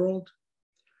of the world.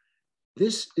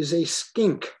 This is a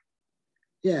skink.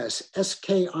 Yes,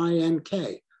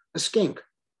 S-K-I-N-K, a skink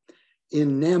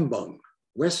in Nambung,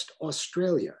 West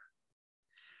Australia.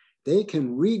 They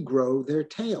can regrow their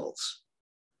tails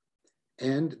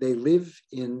and they live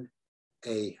in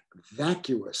a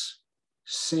vacuous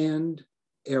sand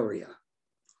area.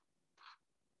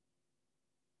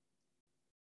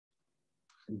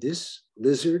 This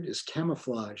lizard is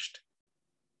camouflaged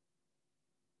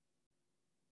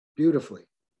beautifully.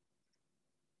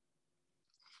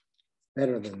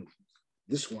 Better than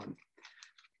this one.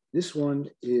 This one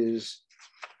is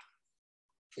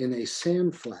in a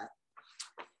sand flat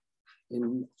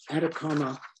in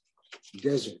Atacama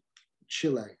Desert,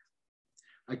 Chile.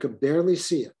 I could barely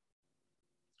see it.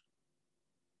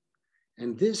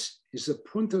 And this is a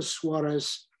Punta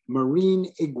Suarez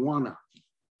marine iguana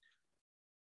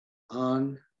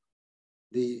on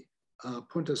the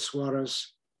Punta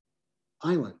Suarez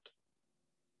island.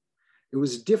 It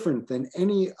was different than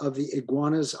any of the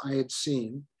iguanas I had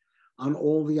seen on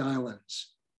all the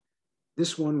islands.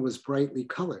 This one was brightly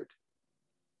colored.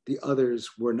 The others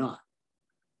were not.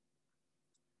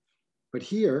 But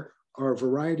here are a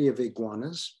variety of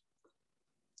iguanas.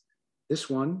 This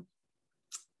one,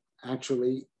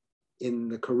 actually in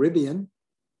the Caribbean,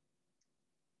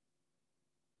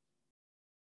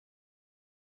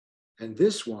 And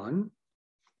this one,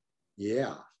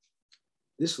 yeah,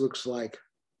 this looks like,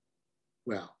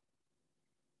 well,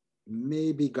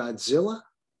 maybe Godzilla.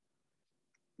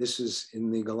 This is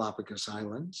in the Galapagos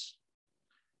Islands,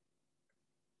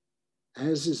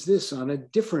 as is this on a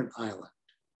different island.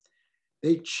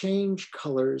 They change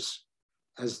colors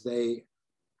as they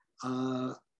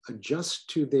adjust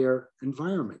to their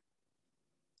environment.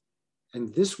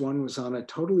 And this one was on a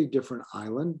totally different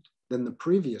island than the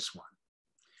previous one.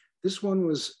 This one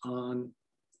was on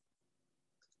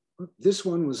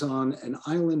an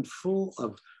island full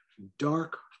of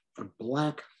dark or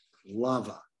black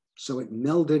lava, so it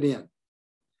melded in.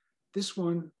 This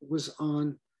one was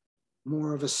on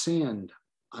more of a sand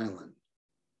island.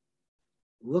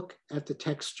 Look at the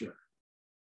texture.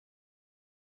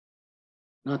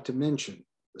 Not to mention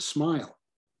the smile.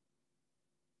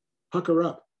 Pucker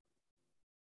up.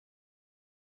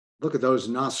 Look at those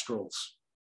nostrils.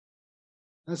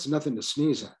 That's nothing to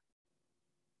sneeze at.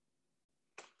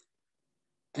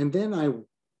 And then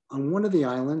on one of the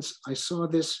islands, I saw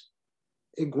this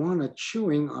iguana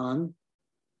chewing on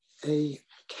a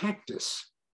cactus.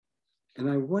 And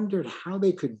I wondered how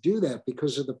they could do that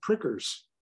because of the prickers,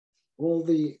 all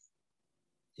the,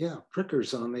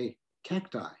 prickers on the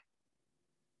cacti.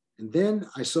 And then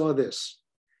I saw this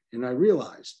and I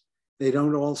realized they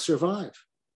don't all survive.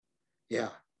 Yeah,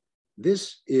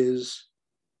 this is,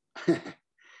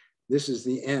 this is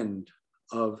the end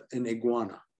of an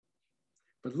iguana.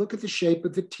 But look at the shape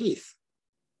of the teeth.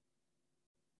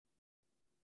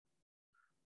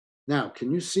 Now,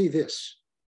 can you see this?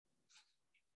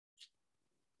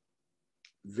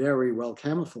 Very well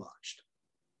camouflaged.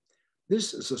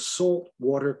 This is a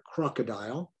saltwater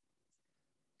crocodile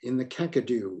in the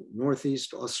Kakadu,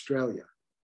 Northeast Australia.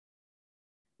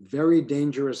 Very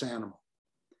dangerous animal.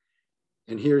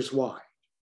 And here's why.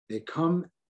 They come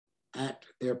at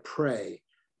their prey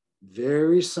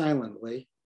very silently,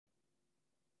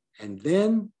 and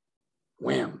then,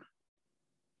 wham,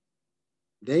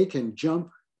 they can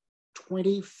jump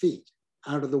 20 feet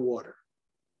out of the water.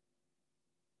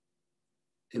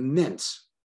 Immense.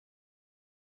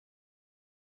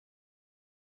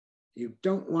 You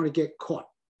don't want to get caught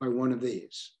by one of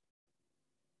these.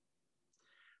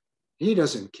 He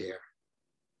doesn't care.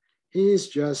 He's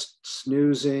just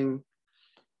snoozing.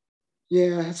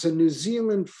 Yeah, it's a New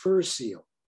Zealand fur seal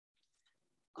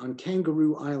on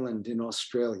Kangaroo Island in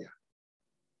Australia.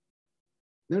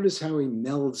 Notice how he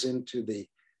melds into the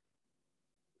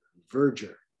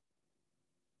verdure.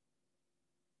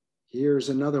 Here's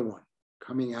another one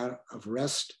coming out of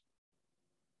rest.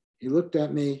 He looked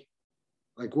at me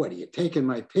like, what, are you taking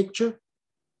my picture?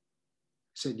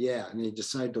 I said, yeah, and he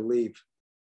decided to leave.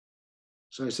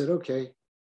 So I said, okay,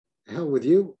 the hell with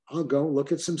you. I'll go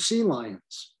look at some sea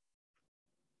lions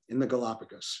in the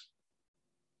Galapagos.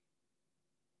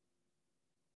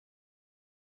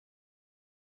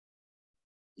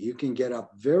 You can get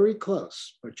up very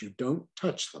close, but you don't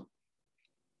touch them.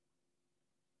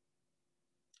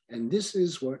 And this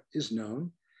is what is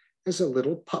known as a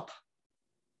little pup,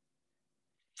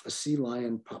 a sea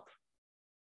lion pup.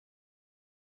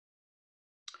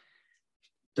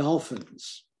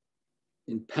 Dolphins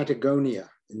in Patagonia,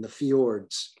 in the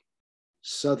fjords,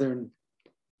 southern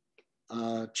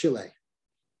Chile.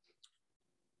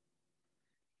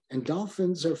 And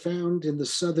dolphins are found in the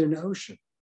Southern Ocean,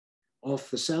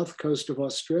 off the south coast of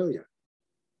Australia.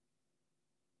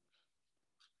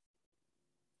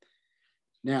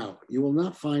 Now, you will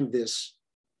not find this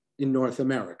in North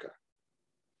America.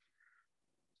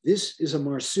 This is a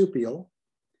marsupial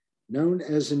known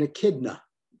as an echidna.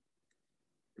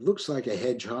 It looks like a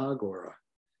hedgehog or a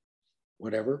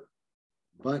whatever,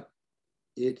 but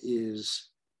it is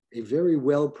a very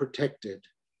well protected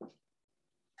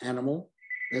animal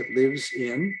that lives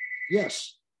in,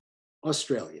 yes,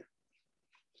 Australia.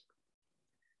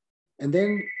 And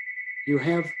then you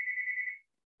have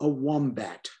a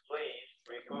wombat. Please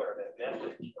record a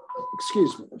message.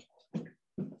 Excuse me.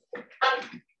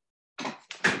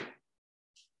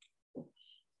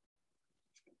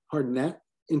 Pardon that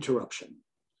interruption.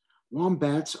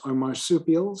 Wombats are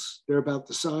marsupials. They're about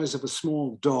the size of a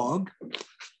small dog,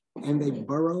 and they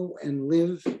burrow and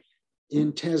live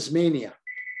in Tasmania.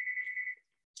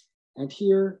 And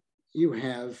here you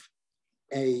have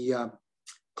a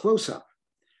close-up.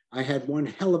 I had one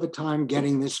hell of a time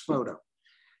getting this photo.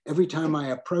 Every time I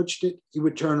approached it, he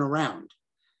would turn around.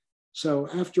 So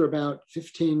after about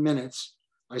 15 minutes,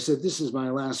 I said, this is my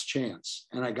last chance,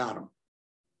 and I got him.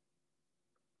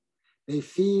 They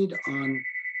feed on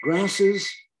grasses,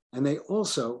 and they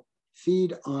also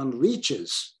feed on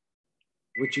leeches,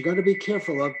 which you got to be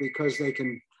careful of because they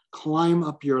can climb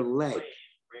up your leg. Please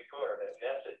record a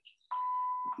message.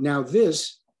 Now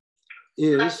this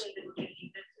is,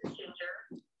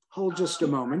 hold just a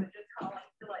moment.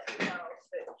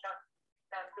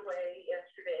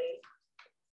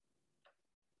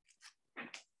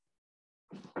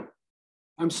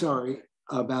 I'm sorry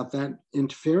about that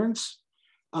interference.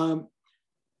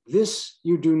 This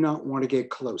you do not want to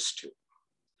get close to.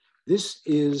 This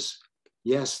is,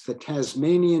 yes, the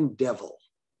Tasmanian devil.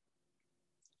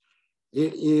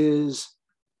 It is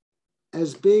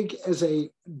as big as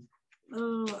a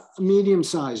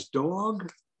medium-sized dog,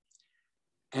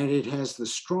 and it has the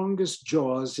strongest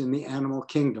jaws in the animal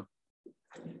kingdom.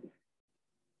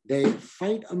 They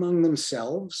fight among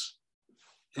themselves,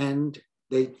 and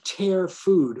they tear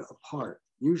food apart,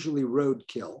 usually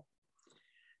roadkill.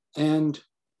 And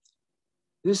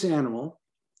this animal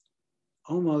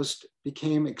almost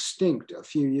became extinct a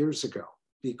few years ago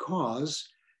because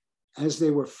as they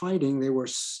were fighting, they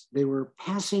were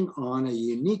passing on a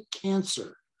unique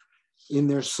cancer in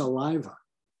their saliva.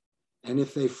 And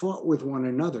if they fought with one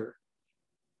another,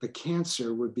 the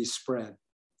cancer would be spread.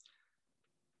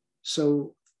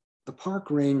 So the park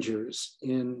rangers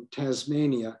in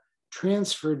Tasmania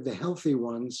transferred the healthy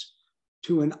ones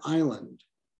to an island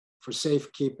for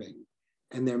safekeeping,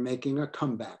 and they're making a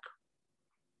comeback.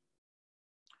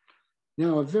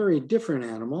 Now, a very different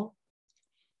animal,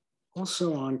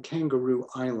 also on Kangaroo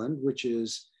Island, which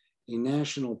is a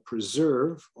national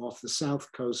preserve off the south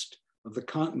coast of the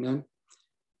continent,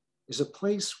 is a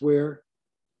place where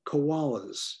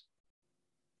koalas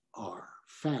are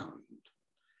found.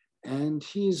 And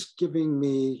he's giving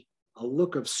me a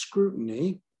look of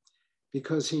scrutiny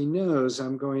because he knows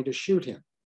I'm going to shoot him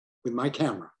with my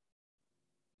camera.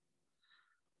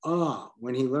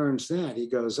 When he learns that, he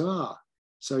goes,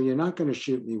 so you're not going to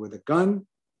shoot me with a gun?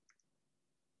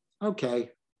 Okay.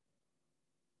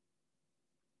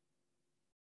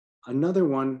 Another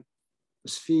one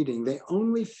was feeding. They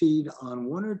only feed on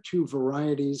 1 or 2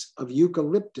 varieties of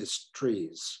eucalyptus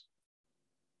trees.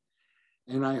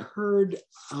 And I heard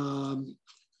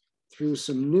through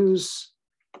some news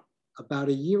about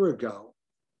a year ago,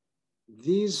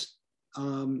 these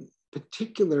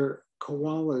particular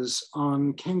koalas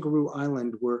on Kangaroo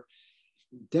Island were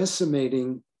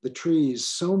decimating the trees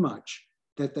so much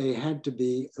that they had to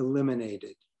be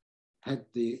eliminated.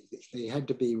 They had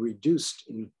to be reduced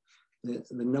in the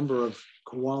number of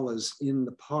koalas in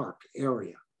the park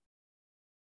area.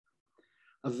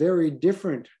 A very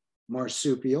different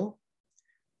marsupial.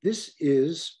 This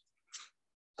is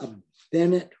a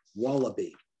Bennett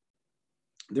wallaby.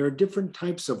 There are different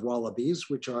types of wallabies,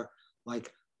 which are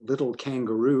like little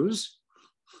kangaroos,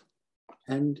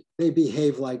 and they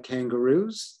behave like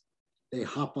kangaroos. They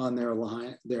hop on their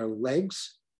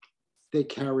legs. They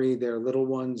carry their little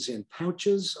ones in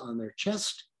pouches on their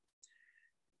chest,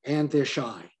 and they're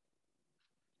shy.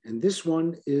 And this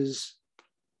one is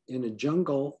in a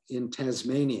jungle in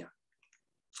Tasmania.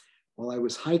 While I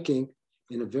was hiking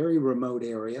in a very remote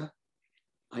area,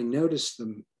 I noticed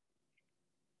them.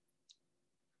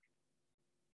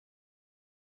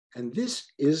 And this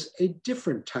is a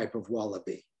different type of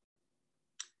wallaby.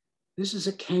 This is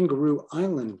a Kangaroo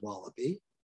Island wallaby,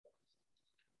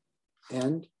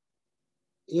 and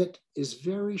it is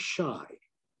very shy,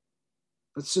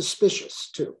 but suspicious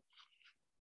too.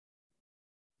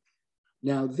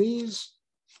 Now these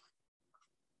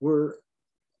were,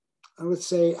 I would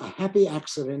say, a happy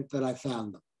accident that I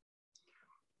found them.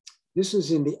 This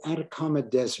is in the Atacama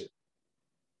Desert,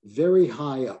 very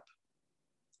high up,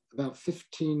 about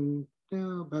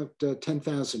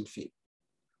 10,000 feet.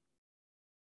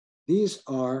 These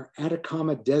are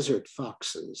Atacama Desert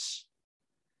foxes.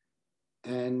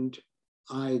 And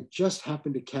I just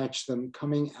happened to catch them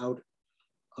coming out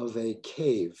of a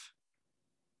cave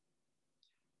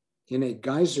in a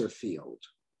geyser field.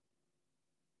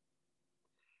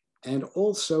 And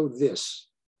also this,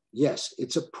 yes,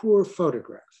 it's a poor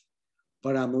photograph,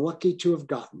 but I'm lucky to have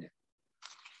gotten it.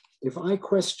 If I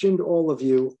questioned all of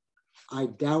you, I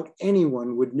doubt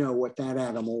anyone would know what that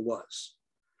animal was,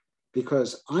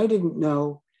 because I didn't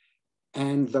know,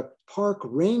 and the park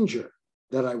ranger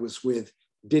that I was with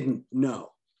didn't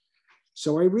know.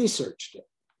 So I researched it,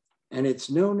 and it's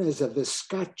known as a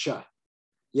viscacha.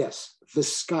 Yes,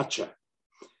 viscacha.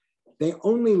 They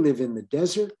only live in the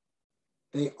desert.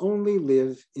 They only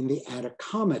live in the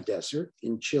Atacama Desert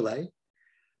in Chile.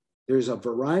 There's a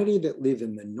variety that live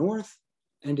in the north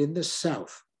and in the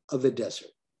south of the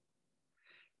desert.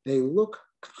 They look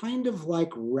kind of like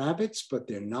rabbits, but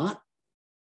they're not.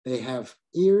 They have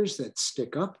ears that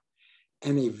stick up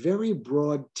and a very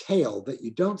broad tail that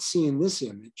you don't see in this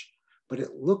image, but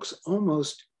it looks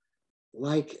almost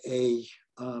like a,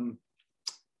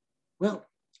 well,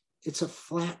 it's a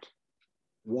flat,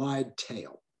 wide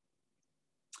tail.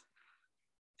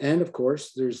 And of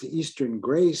course, there's the eastern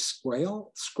gray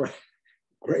squirrel.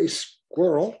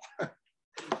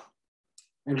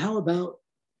 And how about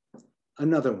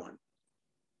another one?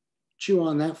 Chew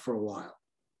on that for a while.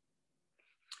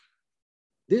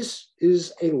 This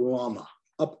is a llama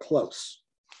up close,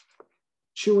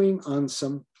 chewing on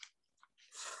some,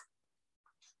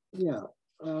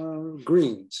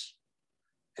 greens.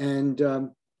 And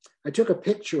I took a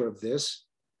picture of this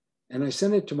and I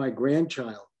sent it to my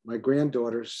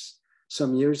granddaughters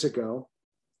some years ago.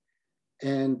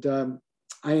 And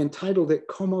I entitled it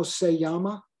Como se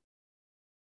llama?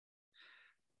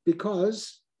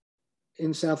 Because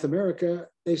in South America,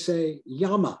 they say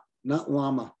llama, not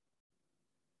llama.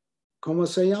 Como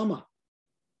se llama?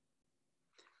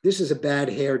 This is a bad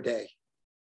hair day.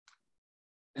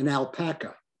 An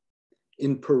alpaca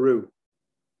in Peru.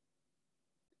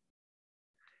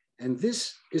 And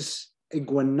this is a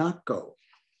guanaco,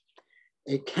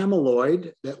 a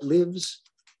cameloid that lives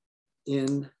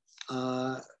in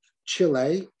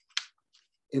Chile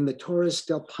in the Torres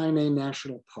del Paine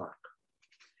National Park.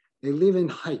 They live in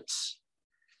heights.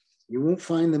 You won't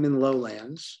find them in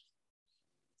lowlands.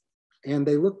 And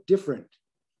they look different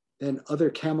than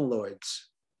other cameloids.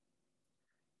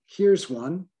 Here's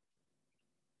one.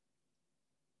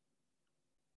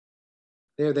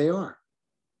 There they are.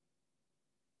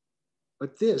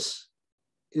 But this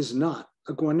is not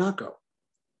a guanaco.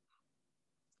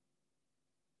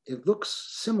 It looks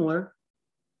similar,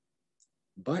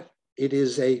 but it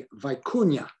is a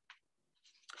vicuña.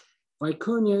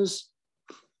 Vicuñas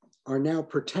are now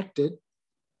protected.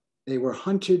 They were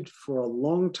hunted for a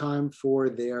long time for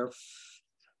their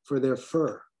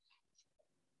fur.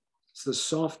 It's the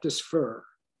softest fur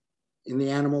in the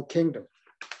animal kingdom.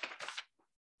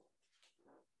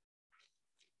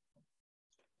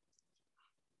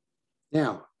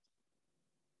 Now,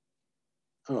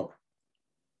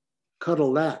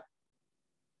 cuddle that.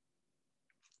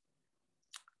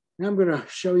 Now I'm going to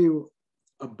show you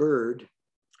a bird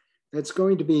that's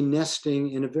going to be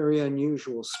nesting in a very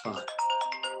unusual spot.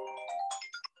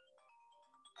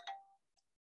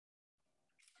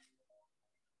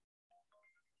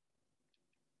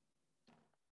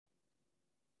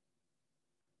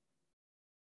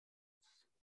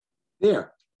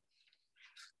 There.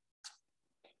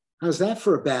 How's that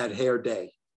for a bad hair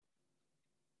day?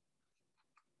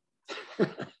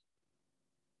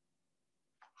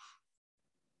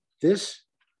 This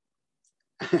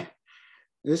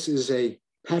is a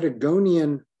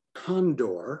Patagonian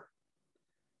condor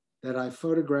that I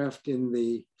photographed in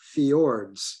the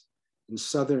fjords in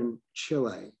southern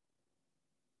Chile.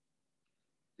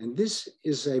 And this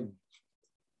is a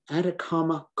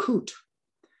Atacama coot.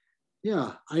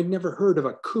 Yeah, I'd never heard of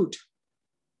a coot,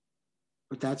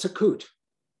 but that's a coot.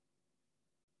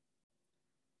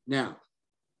 Now,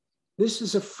 this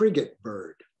is a frigate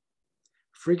bird.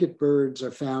 Frigate birds are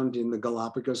found in the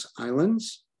Galapagos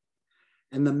Islands,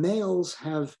 and the males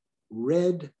have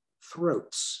red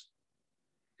throats.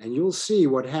 And you'll see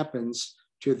what happens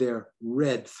to their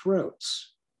red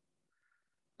throats.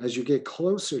 As you get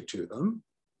closer to them,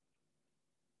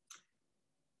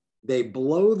 they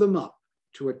blow them up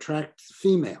to attract the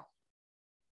female.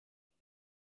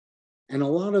 And a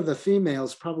lot of the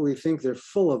females probably think they're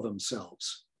full of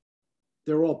themselves.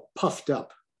 They're all puffed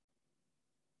up.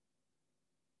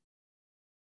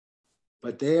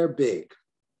 But they are big.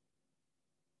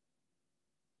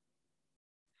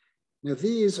 Now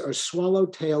these are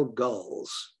swallowtail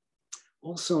gulls,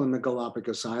 also in the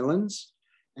Galapagos Islands.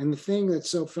 And the thing that's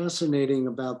so fascinating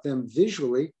about them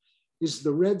visually is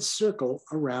the red circle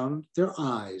around their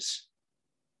eyes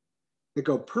that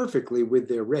go perfectly with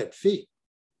their red feet.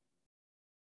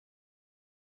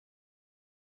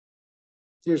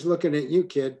 Here's looking at you,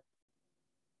 kid.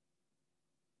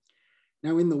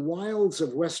 Now, in the wilds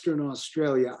of Western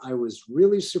Australia, I was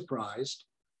really surprised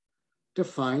to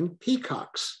find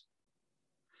peacocks.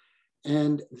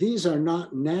 And these are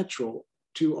not natural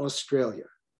to Australia.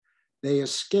 They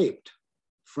escaped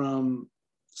from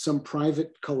some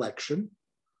private collection,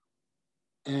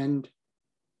 and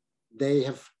they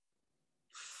have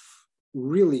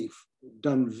really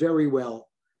done very well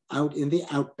out in the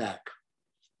outback.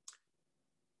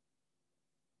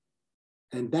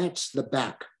 And that's the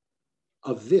back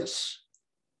of this.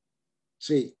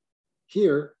 See,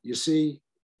 here you see,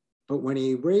 but when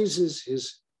he raises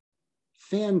his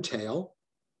fantail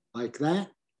like that,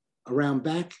 around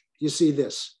back, you see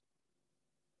this.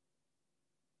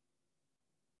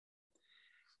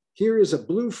 Here is a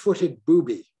blue-footed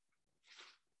booby.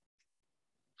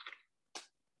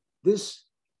 This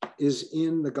is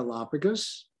in the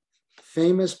Galapagos,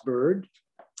 famous bird,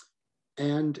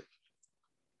 and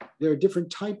there are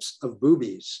different types of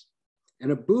boobies.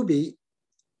 And a booby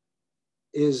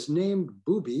is named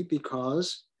booby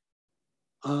because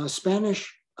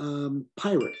Spanish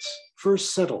pirates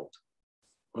first settled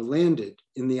or landed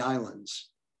in the islands.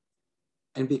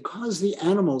 And because the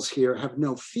animals here have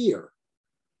no fear,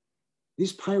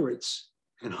 these pirates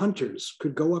and hunters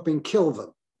could go up and kill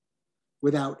them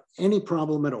without any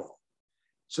problem at all.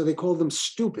 So they called them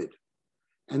stupid.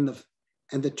 And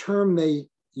the term they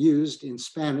used in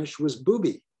Spanish was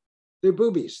booby. They're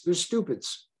boobies, they're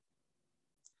stupids.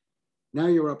 Now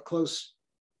you're up close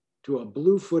to a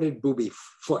blue-footed booby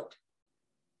foot.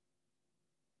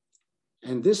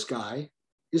 And this guy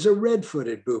is a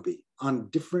red-footed booby on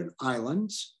different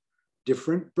islands,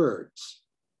 different birds.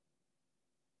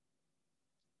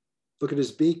 Look at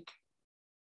his beak.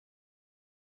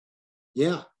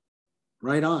 Yeah,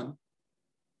 right on.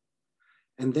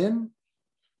 And then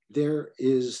there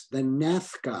is the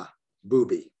Nazca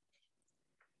booby.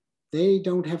 They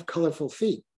don't have colorful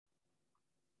feet.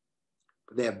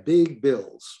 They have big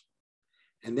bills,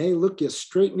 and they look you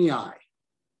straight in the eye.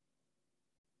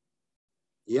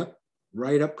 Yep,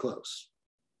 right up close.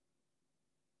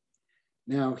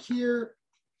 Now here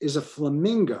is a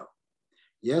flamingo.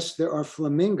 Yes, there are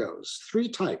flamingos, 3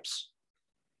 types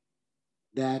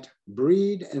that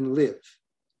breed and live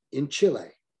in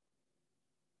Chile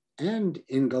and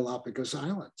in Galapagos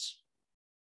Islands.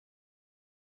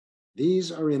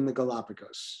 These are in the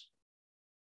Galapagos.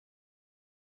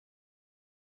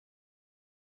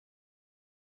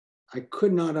 I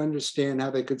could not understand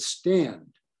how they could stand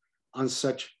on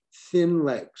such thin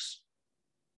legs,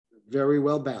 very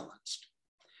well balanced.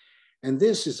 And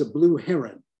this is a blue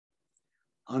heron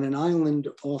on an island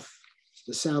off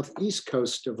the southeast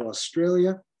coast of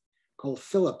Australia called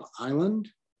Phillip Island.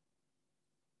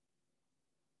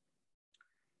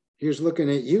 Here's looking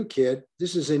at you, kid.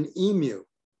 This is an emu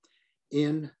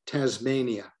in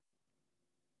Tasmania.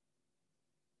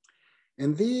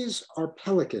 And these are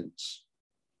pelicans.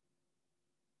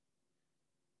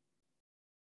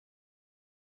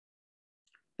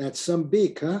 That's some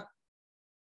beak, huh?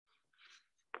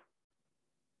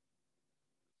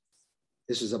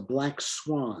 This is a black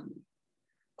swan,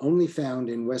 only found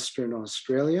in Western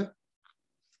Australia.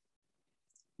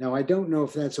 Now, I don't know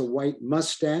if that's a white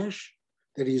mustache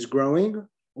that he's growing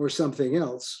or something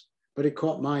else, but it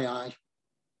caught my eye.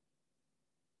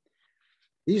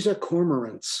 These are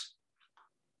cormorants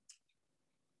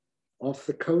off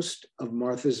the coast of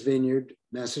Martha's Vineyard,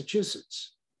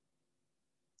 Massachusetts.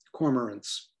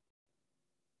 Cormorants.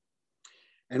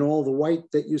 And all the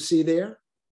white that you see there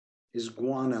is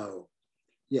guano.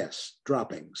 Yes,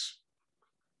 droppings.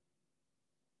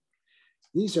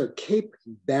 These are Cape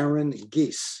Barren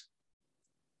geese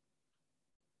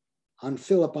on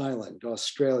Phillip Island,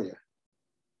 Australia.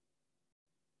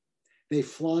 They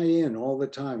fly in all the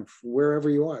time, wherever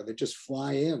you are. They just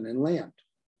fly in and land.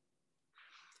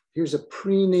 Here's a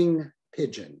preening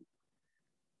pigeon.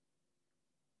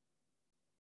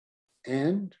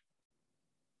 And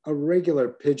a regular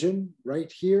pigeon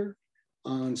right here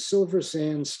on Silver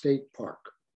Sand State Park.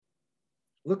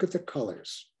 Look at the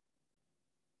colors.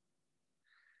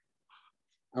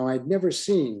 Now, I'd never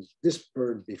seen this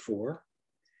bird before.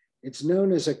 It's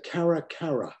known as a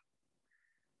caracara.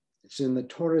 It's in the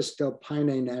Torres del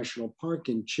Paine National Park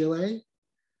in Chile.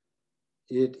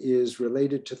 It is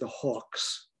related to the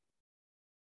hawks,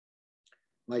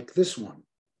 like this one.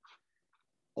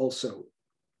 Also,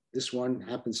 this one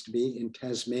happens to be in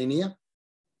Tasmania.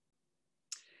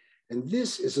 And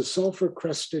this is a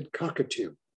sulfur-crested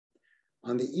cockatoo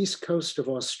on the east coast of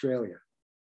Australia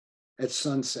at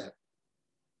sunset.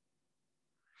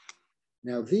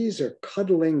 Now, these are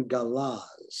cuddling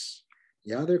galahs.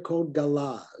 Yeah, they're called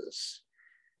galahs.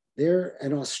 They're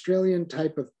an Australian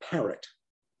type of parrot.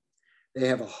 They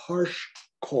have a harsh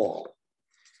call.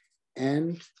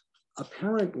 And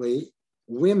apparently,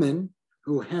 women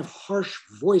who have harsh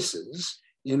voices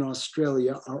in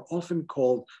Australia are often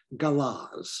called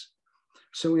galahs.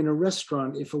 So in a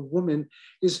restaurant, if a woman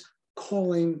is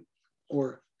calling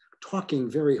or talking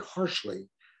very harshly,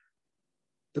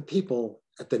 the people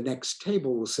at the next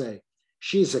table will say,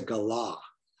 she's a galah.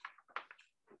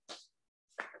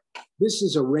 This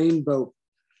is a rainbow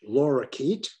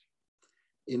lorikeet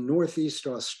in Northeast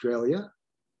Australia,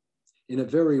 in a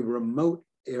very remote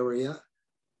area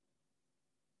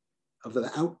of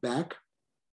the outback.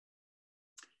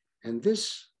 And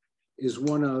this is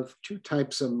one of 2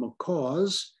 types of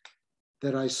macaws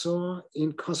that I saw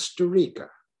in Costa Rica.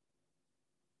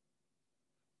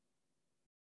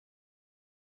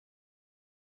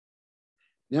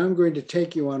 Now I'm going to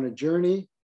take you on a journey,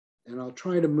 and I'll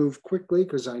try to move quickly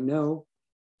because I know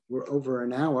we're over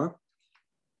an hour,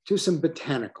 to some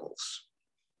botanicals.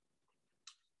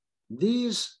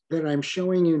 These that I'm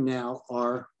showing you now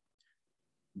are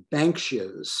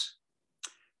banksias.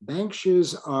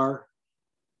 Banksias are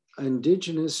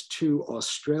indigenous to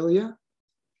Australia.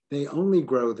 They only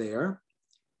grow there,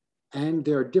 and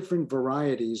there are different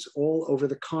varieties all over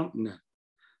the continent.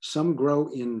 Some grow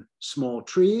in small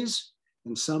trees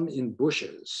and some in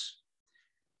bushes.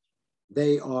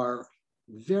 They are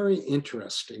very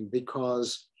interesting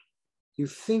because you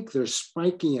think they're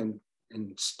spiky and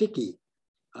sticky.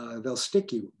 They'll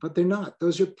stick you, but they're not.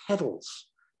 Those are petals.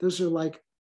 Those are like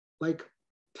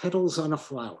petals on a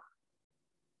flower.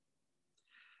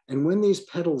 And when these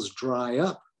petals dry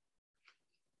up,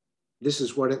 this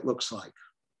is what it looks like.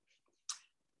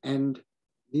 And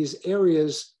these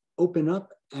areas open up,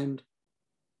 and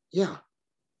yeah,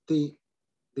 the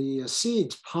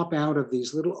seeds pop out of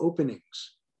these little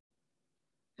openings.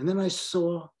 And then I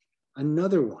saw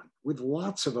another one with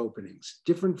lots of openings.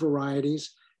 Different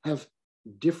varieties have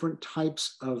different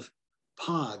types of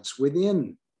pods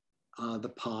within the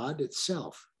pod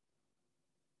itself.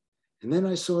 And then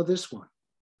I saw this one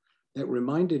that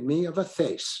reminded me of a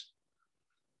face.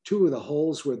 Two of the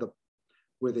holes where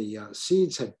the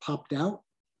seeds had popped out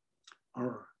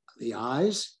are the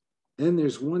eyes. Then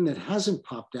there's one that hasn't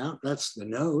popped out, that's the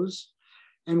nose.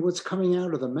 And what's coming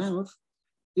out of the mouth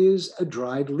is a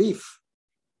dried leaf.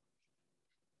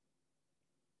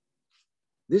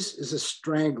 This is a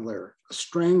strangler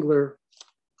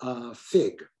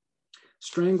fig.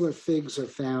 Strangler figs are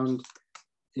found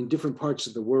in different parts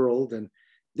of the world, and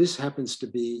this happens to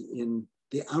be in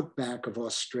the outback of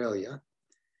Australia.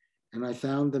 And I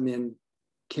found them in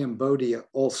Cambodia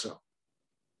also.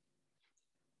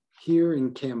 Here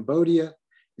in Cambodia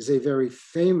is a very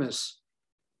famous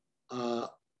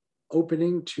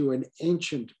opening to an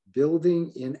ancient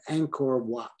building in Angkor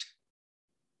Wat.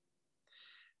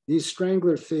 These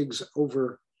strangler figs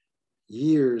over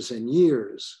years and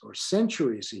years, or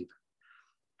centuries even,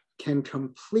 can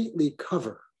completely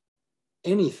cover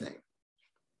anything.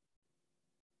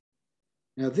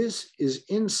 Now this is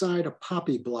inside a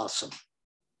poppy blossom,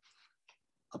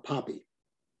 a poppy.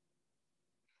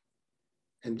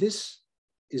 And this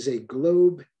is a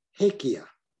globe hakea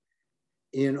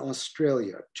in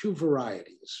Australia, two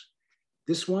varieties,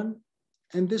 this one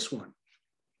and this one.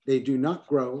 They do not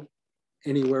grow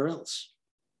anywhere else.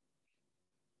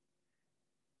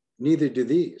 Neither do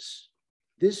these.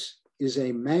 This is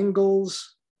a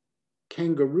Mangle's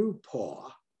kangaroo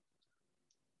paw.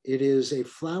 It is a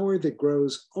flower that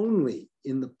grows only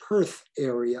in the Perth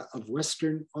area of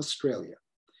Western Australia.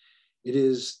 It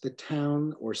is the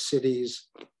town or city's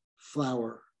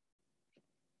flower.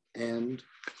 And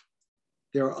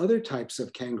there are other types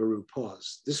of kangaroo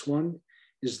paws. This one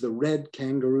is the red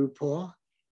kangaroo paw.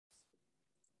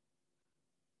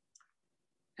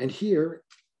 And here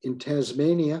in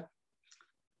Tasmania,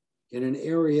 in an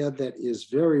area that is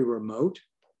very remote,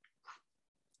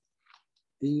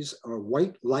 these are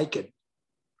white lichen.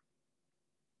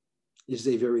 It is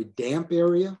a very damp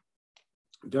area,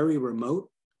 very remote.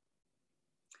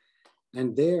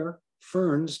 And there,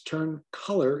 ferns turn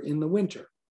color in the winter.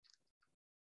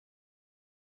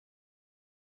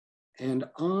 And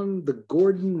on the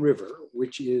Gordon River,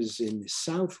 which is in the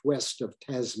southwest of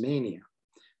Tasmania,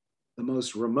 the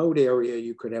most remote area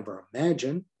you could ever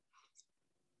imagine,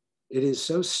 it is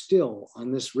so still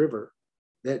on this river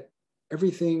that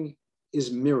everything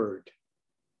is mirrored.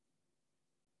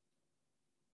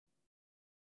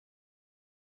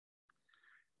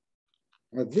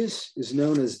 Now this is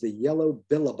known as the yellow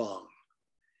billabong,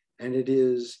 and it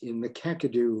is in the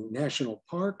Kakadu National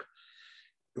Park,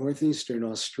 northeastern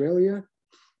Australia.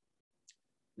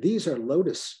 These are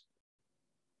lotus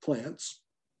plants.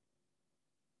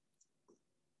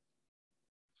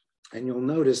 And you'll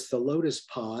notice the lotus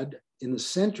pod in the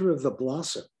center of the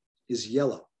blossom is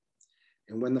yellow.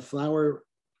 And when the flower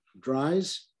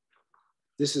dries,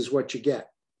 this is what you get.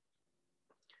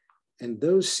 And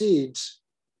those seeds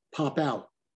pop out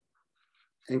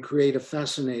and create a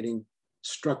fascinating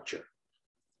structure.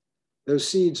 Those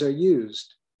seeds are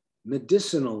used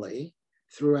medicinally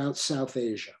throughout South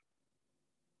Asia.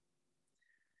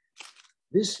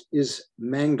 This is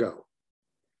mango,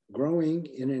 growing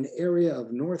in an area of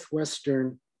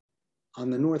on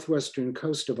the northwestern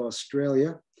coast of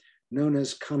Australia, known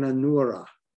as Kananura.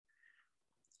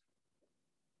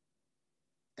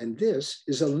 And this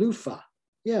is a loofah.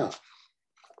 Yeah,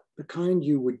 the kind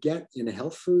you would get in a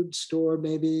health food store,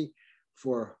 maybe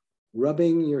for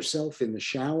rubbing yourself in the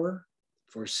shower,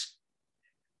 for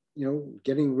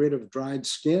getting rid of dried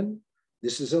skin.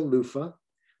 This is a loofah.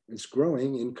 It's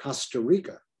growing in Costa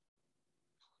Rica.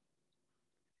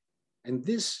 And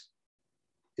this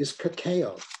is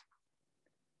cacao,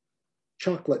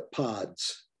 chocolate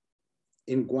pods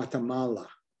in Guatemala.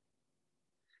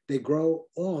 They grow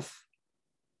off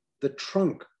the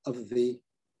trunk of the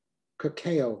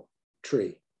cacao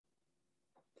tree.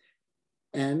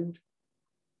 And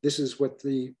this is what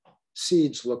the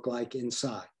seeds look like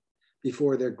inside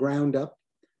before they're ground up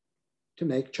to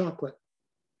make chocolate.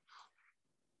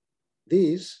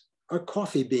 These are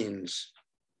coffee beans,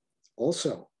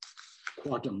 also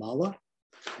Guatemala.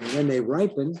 And when they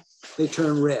ripen, they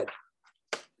turn red.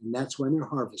 And that's when they're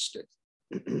harvested.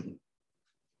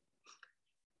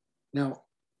 Now,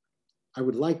 I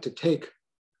would like to take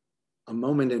a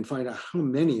moment and find out how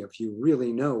many of you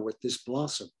really know what this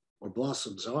blossom or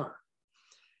blossoms are.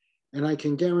 And I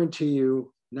can guarantee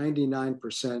you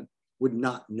 99% would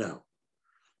not know.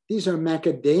 These are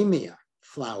macadamia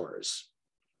flowers.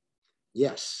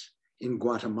 Yes, in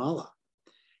Guatemala.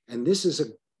 And this is a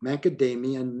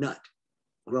macadamia nut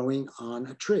growing on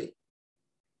a tree.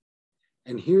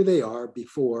 And here they are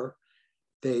before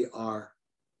they are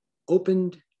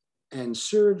opened and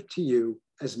served to you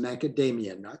as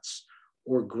macadamia nuts,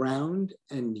 or ground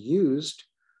and used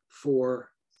for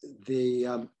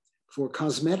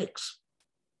cosmetics.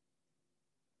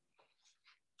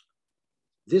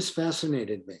 This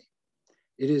fascinated me.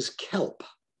 It is kelp.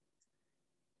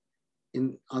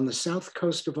 On the south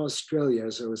coast of Australia,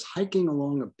 as I was hiking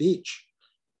along a beach,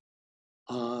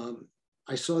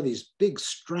 I saw these big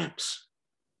straps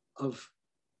of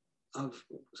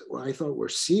what I thought were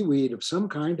seaweed of some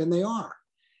kind, and they are.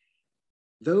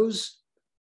 Those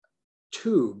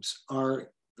tubes are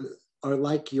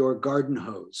like your garden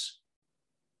hose.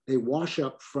 They wash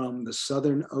up from the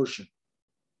Southern Ocean.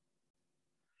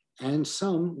 And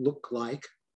some look like,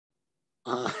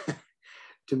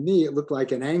 to me, it looked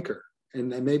like an anchor. And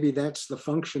maybe that's the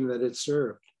function that it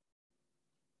served.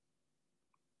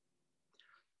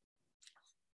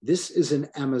 This is an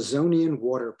Amazonian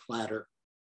water platter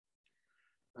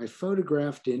I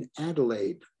photographed in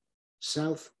Adelaide,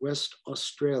 Southwest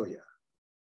Australia.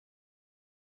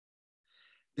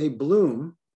 They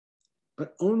bloom,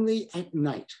 but only at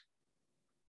night,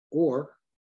 or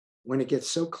when it gets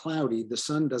so cloudy, the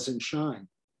sun doesn't shine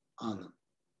on them.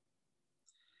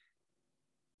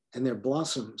 And their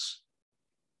blossoms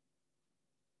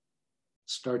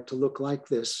start to look like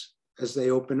this as they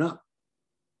open up.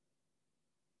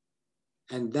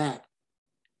 And that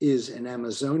is an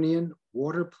Amazonian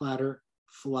water platter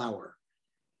flower.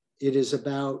 It is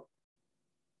about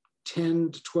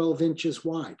 10 to 12 inches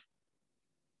wide.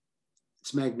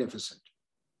 It's magnificent.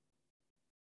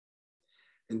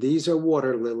 And these are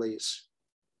water lilies,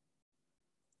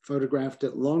 photographed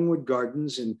at Longwood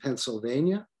Gardens in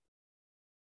Pennsylvania.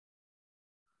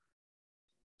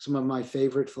 Some of my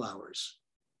favorite flowers.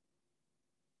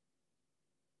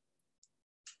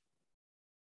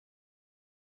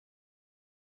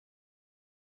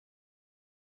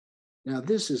 Now,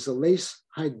 this is the lace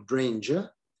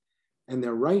hydrangea, and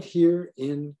they're right here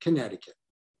in Connecticut.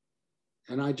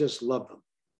 And I just love them.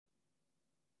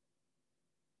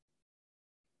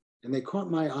 And they caught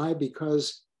my eye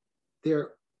because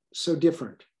they're so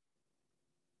different.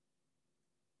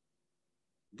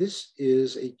 This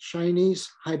is a Chinese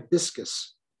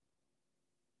hibiscus.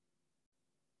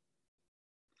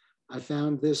 I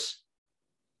found this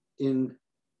in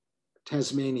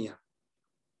Tasmania.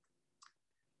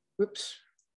 Whoops.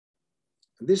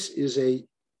 This is a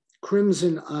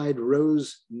crimson-eyed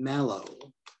rose mallow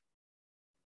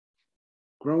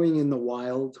growing in the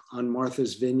wild on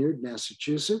Martha's Vineyard,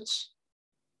 Massachusetts.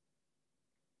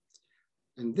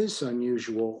 And this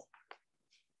unusual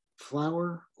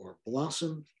flower or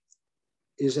blossom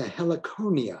is a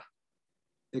heliconia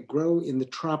that grow in the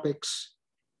tropics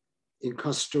in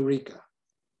Costa Rica.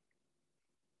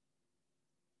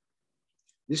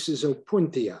 This is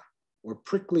Opuntia, or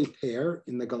prickly pear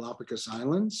in the Galapagos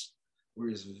Islands, where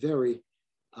it's very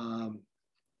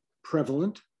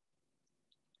prevalent.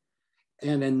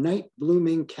 And a night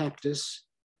blooming cactus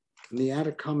in the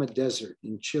Atacama Desert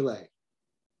in Chile.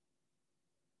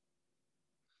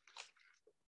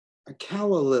 A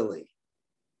calla lily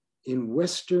in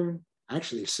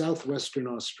southwestern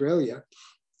Australia.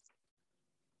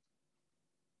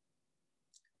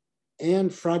 And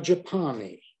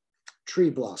frangipani, tree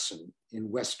blossom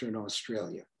in Western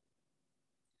Australia.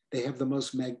 They have the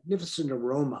most magnificent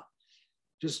aroma.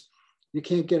 Just, you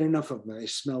can't get enough of them. They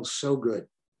smell so good.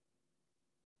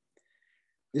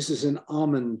 This is an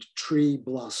almond tree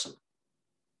blossom.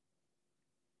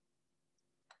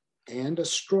 and a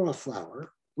straw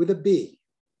flower with a bee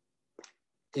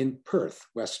in Perth,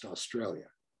 West Australia.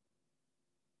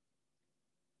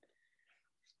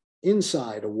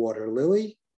 Inside a water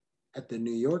lily at the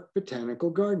New York Botanical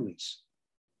Gardens.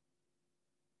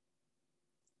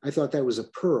 I thought that was a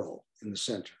pearl in the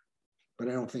center, but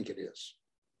I don't think it is.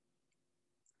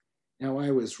 Now, I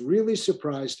was really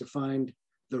surprised to find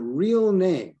the real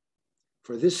name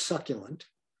for this succulent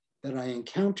that I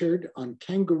encountered on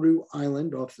Kangaroo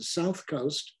Island off the south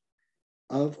coast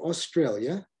of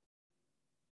Australia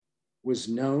was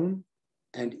known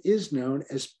and is known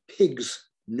as pig's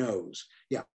nose.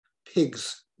 Yeah,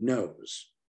 pig's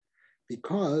nose.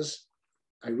 Because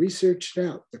I researched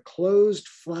out the closed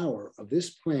flower of this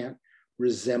plant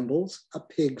resembles a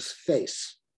pig's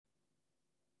face.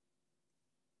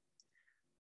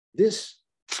 This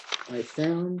I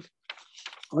found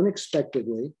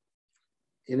unexpectedly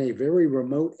in a very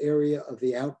remote area of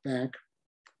the outback,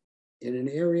 in an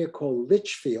area called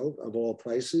Litchfield, of all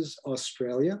places,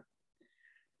 Australia.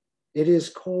 It is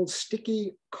called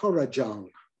sticky korajong,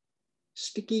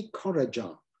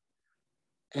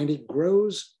 and it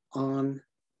grows on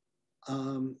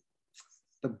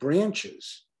the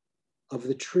branches of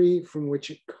the tree from which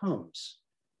it comes.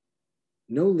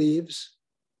 No leaves,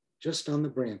 just on the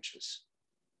branches.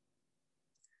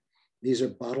 These are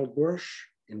bottlebush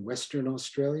in Western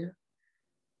Australia.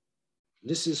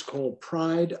 This is called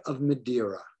Pride of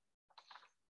Madeira.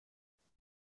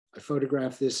 I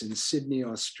photographed this in Sydney,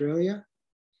 Australia,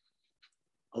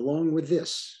 along with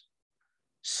this,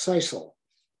 sisal,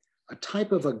 a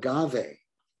type of agave.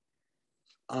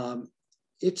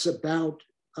 It's about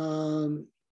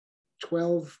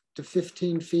 12 to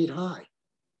 15 feet high.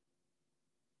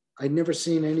 I'd never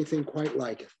seen anything quite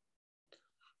like it.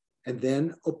 And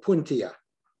then opuntia.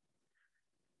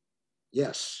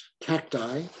 Yes,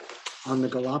 cacti on the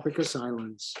Galapagos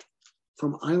Islands.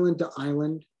 From island to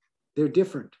island, they're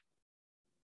different.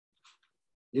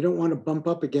 You don't want to bump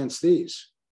up against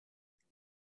these.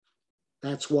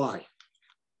 That's why.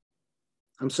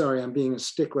 I'm sorry, I'm being a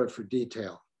stickler for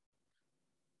detail.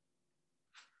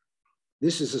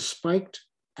 This is a spiked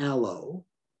aloe,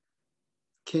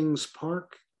 Kings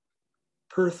Park,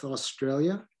 Perth,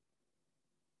 Australia,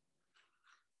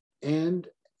 and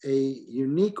a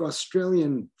unique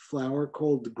Australian flower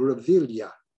called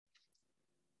grevillea.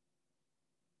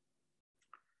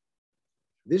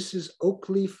 This is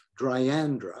oakleaf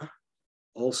dryandra,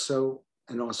 also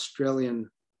an Australian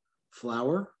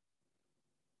flower,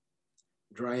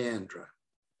 dryandra.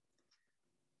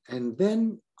 And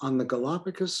then on the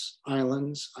Galapagos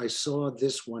Islands, I saw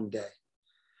this one day.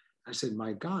 I said,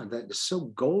 my God, that is so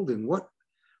golden. What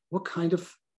kind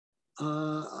of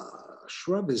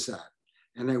shrub is that?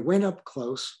 And I went up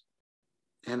close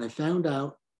and I found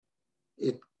out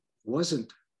it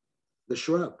wasn't the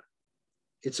shrub.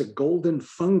 It's a golden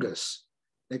fungus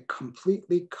that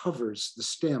completely covers the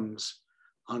stems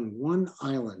on one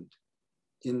island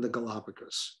in the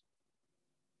Galapagos.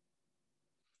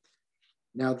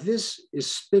 Now this is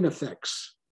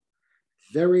spinifex,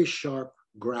 very sharp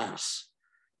grass.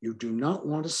 You do not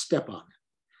want to step on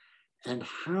it. And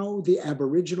how the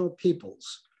Aboriginal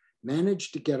peoples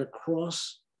managed to get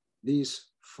across these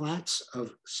flats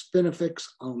of spinifex,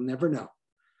 I'll never know.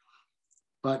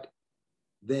 But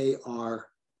they are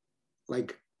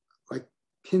like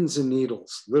pins and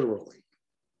needles, literally.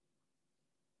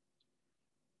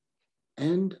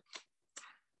 And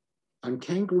on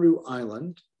Kangaroo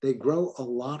Island, they grow a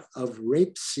lot of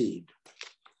rapeseed.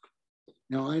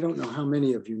 Now, I don't know how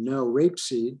many of you know,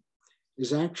 rapeseed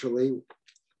is actually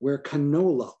where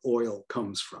canola oil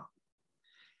comes from.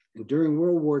 And during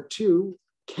World War II,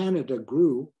 Canada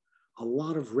grew a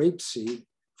lot of rapeseed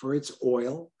for its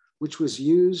oil, which was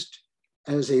used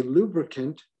as a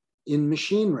lubricant in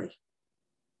machinery.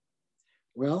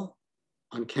 Well,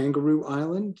 on Kangaroo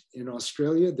Island in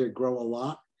Australia, they grow a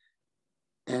lot,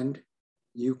 and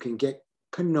you can get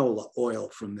canola oil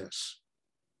from this.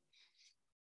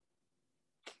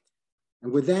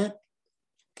 And with that,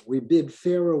 we bid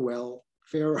farewell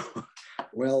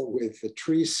with the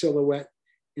tree silhouette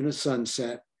in a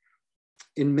sunset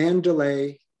in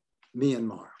Mandalay,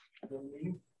 Myanmar.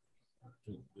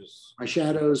 My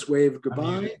shadows wave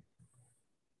goodbye,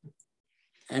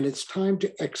 and it's time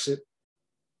to exit.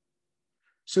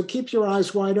 So keep your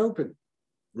eyes wide open.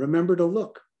 Remember to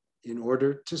look in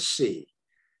order to see.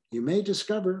 You may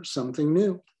discover something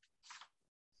new.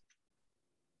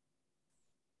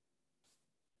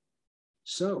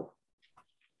 So.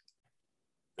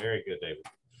 Very good, David.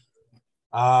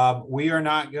 We are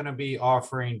not going to be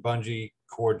offering bungee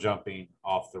cord jumping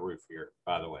off the roof here,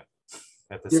 by the way.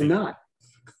 You're not.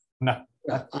 No.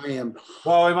 I am.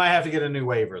 Well, we might have to get a new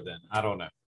waiver then. I don't know.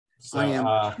 So, I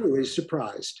am truly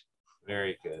surprised.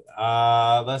 Very good.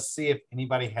 Let's see if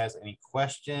anybody has any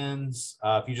questions.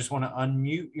 If you just want to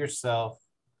unmute yourself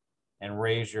and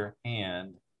raise your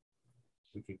hand,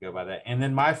 we could go by that. And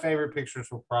then my favorite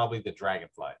pictures were probably the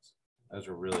dragonflies. Those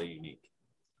are really unique.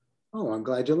 Oh, I'm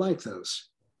glad you like those.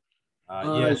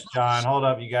 Yes, John. Hold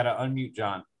up. You got to unmute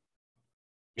John.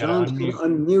 John can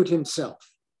unmute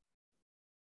himself.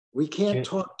 We can't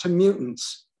talk to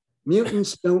mutants.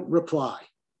 Mutants don't reply.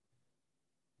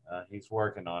 He's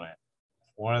working on it.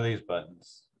 One of these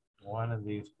buttons. One of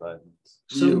these buttons.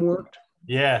 Some worked.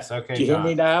 Yes. Okay. Do you hear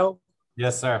me now?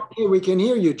 Yes, sir. Hey, we can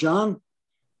hear you, John.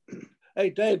 Hey,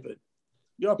 David,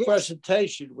 your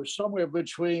presentation was somewhere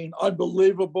between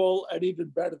unbelievable and even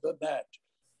better than that.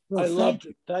 Well, I loved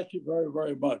it. Thank you very,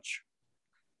 very much.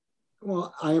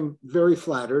 Well, I am very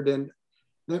flattered, and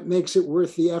that makes it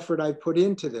worth the effort I put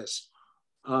into this.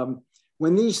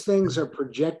 When these things are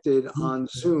projected on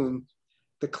Zoom,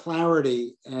 the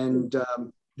clarity and,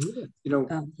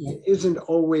 isn't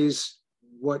always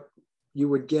what you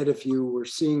would get if you were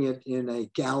seeing it in a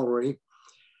gallery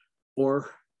or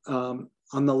on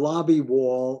the lobby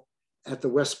wall at the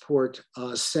Westport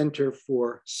Center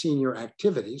for Senior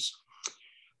Activities.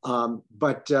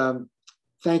 But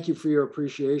thank you for your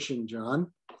appreciation,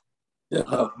 John.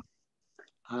 Yeah.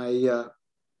 I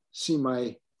see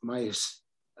my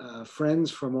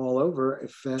friends from all over.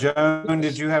 Joan,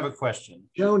 did you have a question?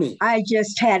 Joni. I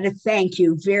just had to thank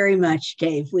you very much,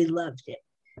 Dave. We loved it.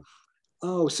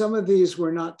 Oh, some of these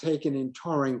were not taken in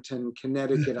Torrington,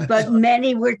 Connecticut. But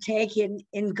many were taken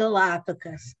in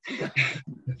Galapagos.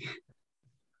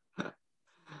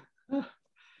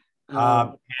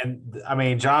 And I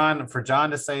mean, John, for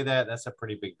John to say that, that's a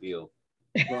pretty big deal.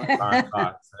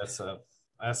 That's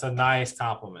a nice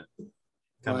compliment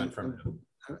coming from him.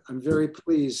 I'm very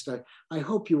pleased. I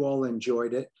hope you all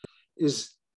enjoyed it. Is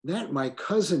that my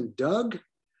cousin Doug?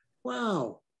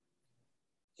 Wow.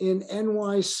 In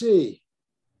NYC.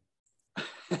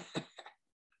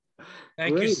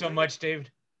 Thank you so much,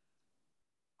 David.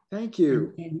 Thank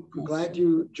you. I'm glad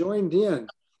you joined in.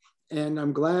 And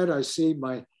I'm glad I see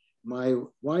my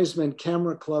Wiseman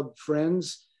Camera Club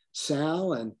friends,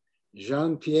 Sal and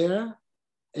Jean-Pierre.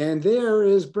 And there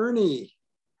is Bernie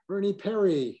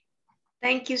Perry.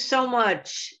 Thank you so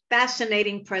much.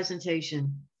 Fascinating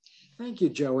presentation. Thank you,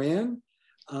 Joanne.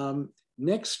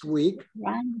 Next week,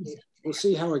 we'll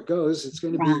see how it goes. It's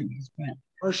going to be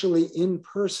partially in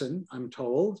person, I'm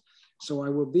told. So I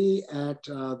will be at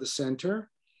the center,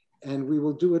 and we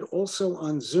will do it also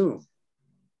on Zoom.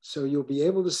 So you'll be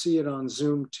able to see it on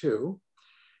Zoom too.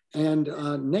 And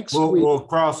next week, we'll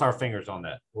cross our fingers on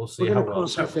that. We'll see how well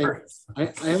cross our fingers. I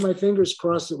have my fingers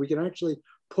crossed that we can actually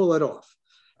pull it off.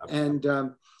 Okay. And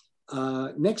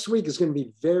next week is going to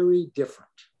be very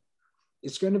different.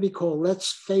 It's going to be called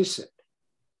Let's Face It.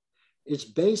 It's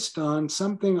based on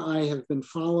something I have been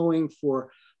following for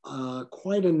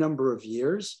quite a number of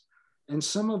years. And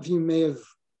some of you may have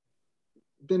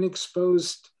been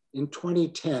exposed in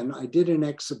 2010. I did an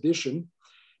exhibition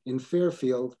in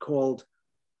Fairfield called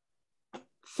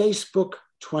Facebook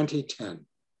 2010.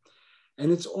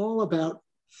 And it's all about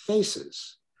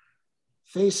faces.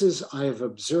 Faces I have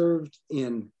observed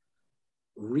in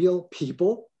real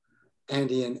people and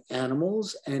in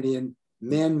animals and in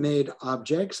man-made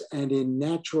objects and in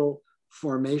natural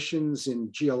formations,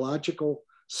 in geological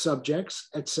subjects,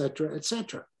 et cetera, et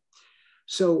cetera.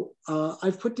 So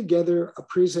I've put together a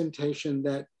presentation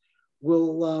that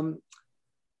will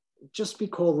just be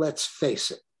called Let's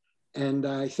Face It. And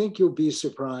I think you'll be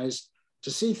surprised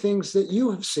to see things that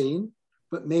you have seen,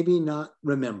 but maybe not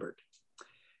remembered.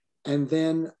 And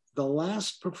then the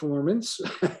last performance,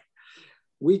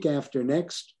 week after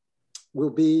next, will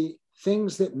be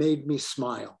things that made me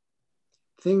smile.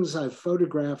 Things I've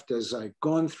photographed as I've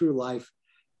gone through life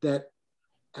that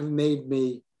have made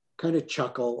me kind of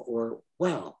chuckle or,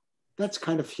 wow, that's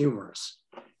kind of humorous.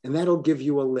 And that'll give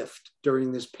you a lift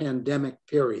during this pandemic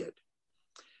period.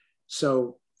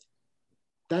 So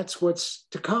that's what's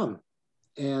to come.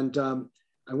 And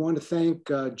I want to thank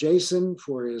Jason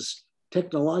for his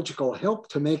technological help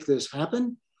to make this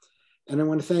happen. And I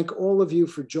want to thank all of you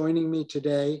for joining me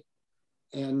today.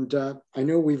 And I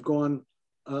know we've gone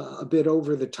a bit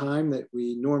over the time that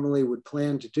we normally would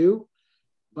plan to do,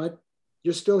 but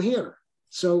you're still here.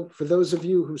 So for those of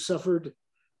you who suffered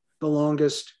the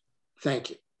longest, thank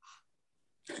you.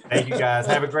 Thank you, guys.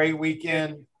 Have a great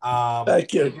weekend.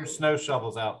 Thank you. Get your snow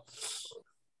shovels out.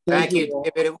 Thank you,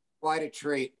 David. It was quite a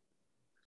treat.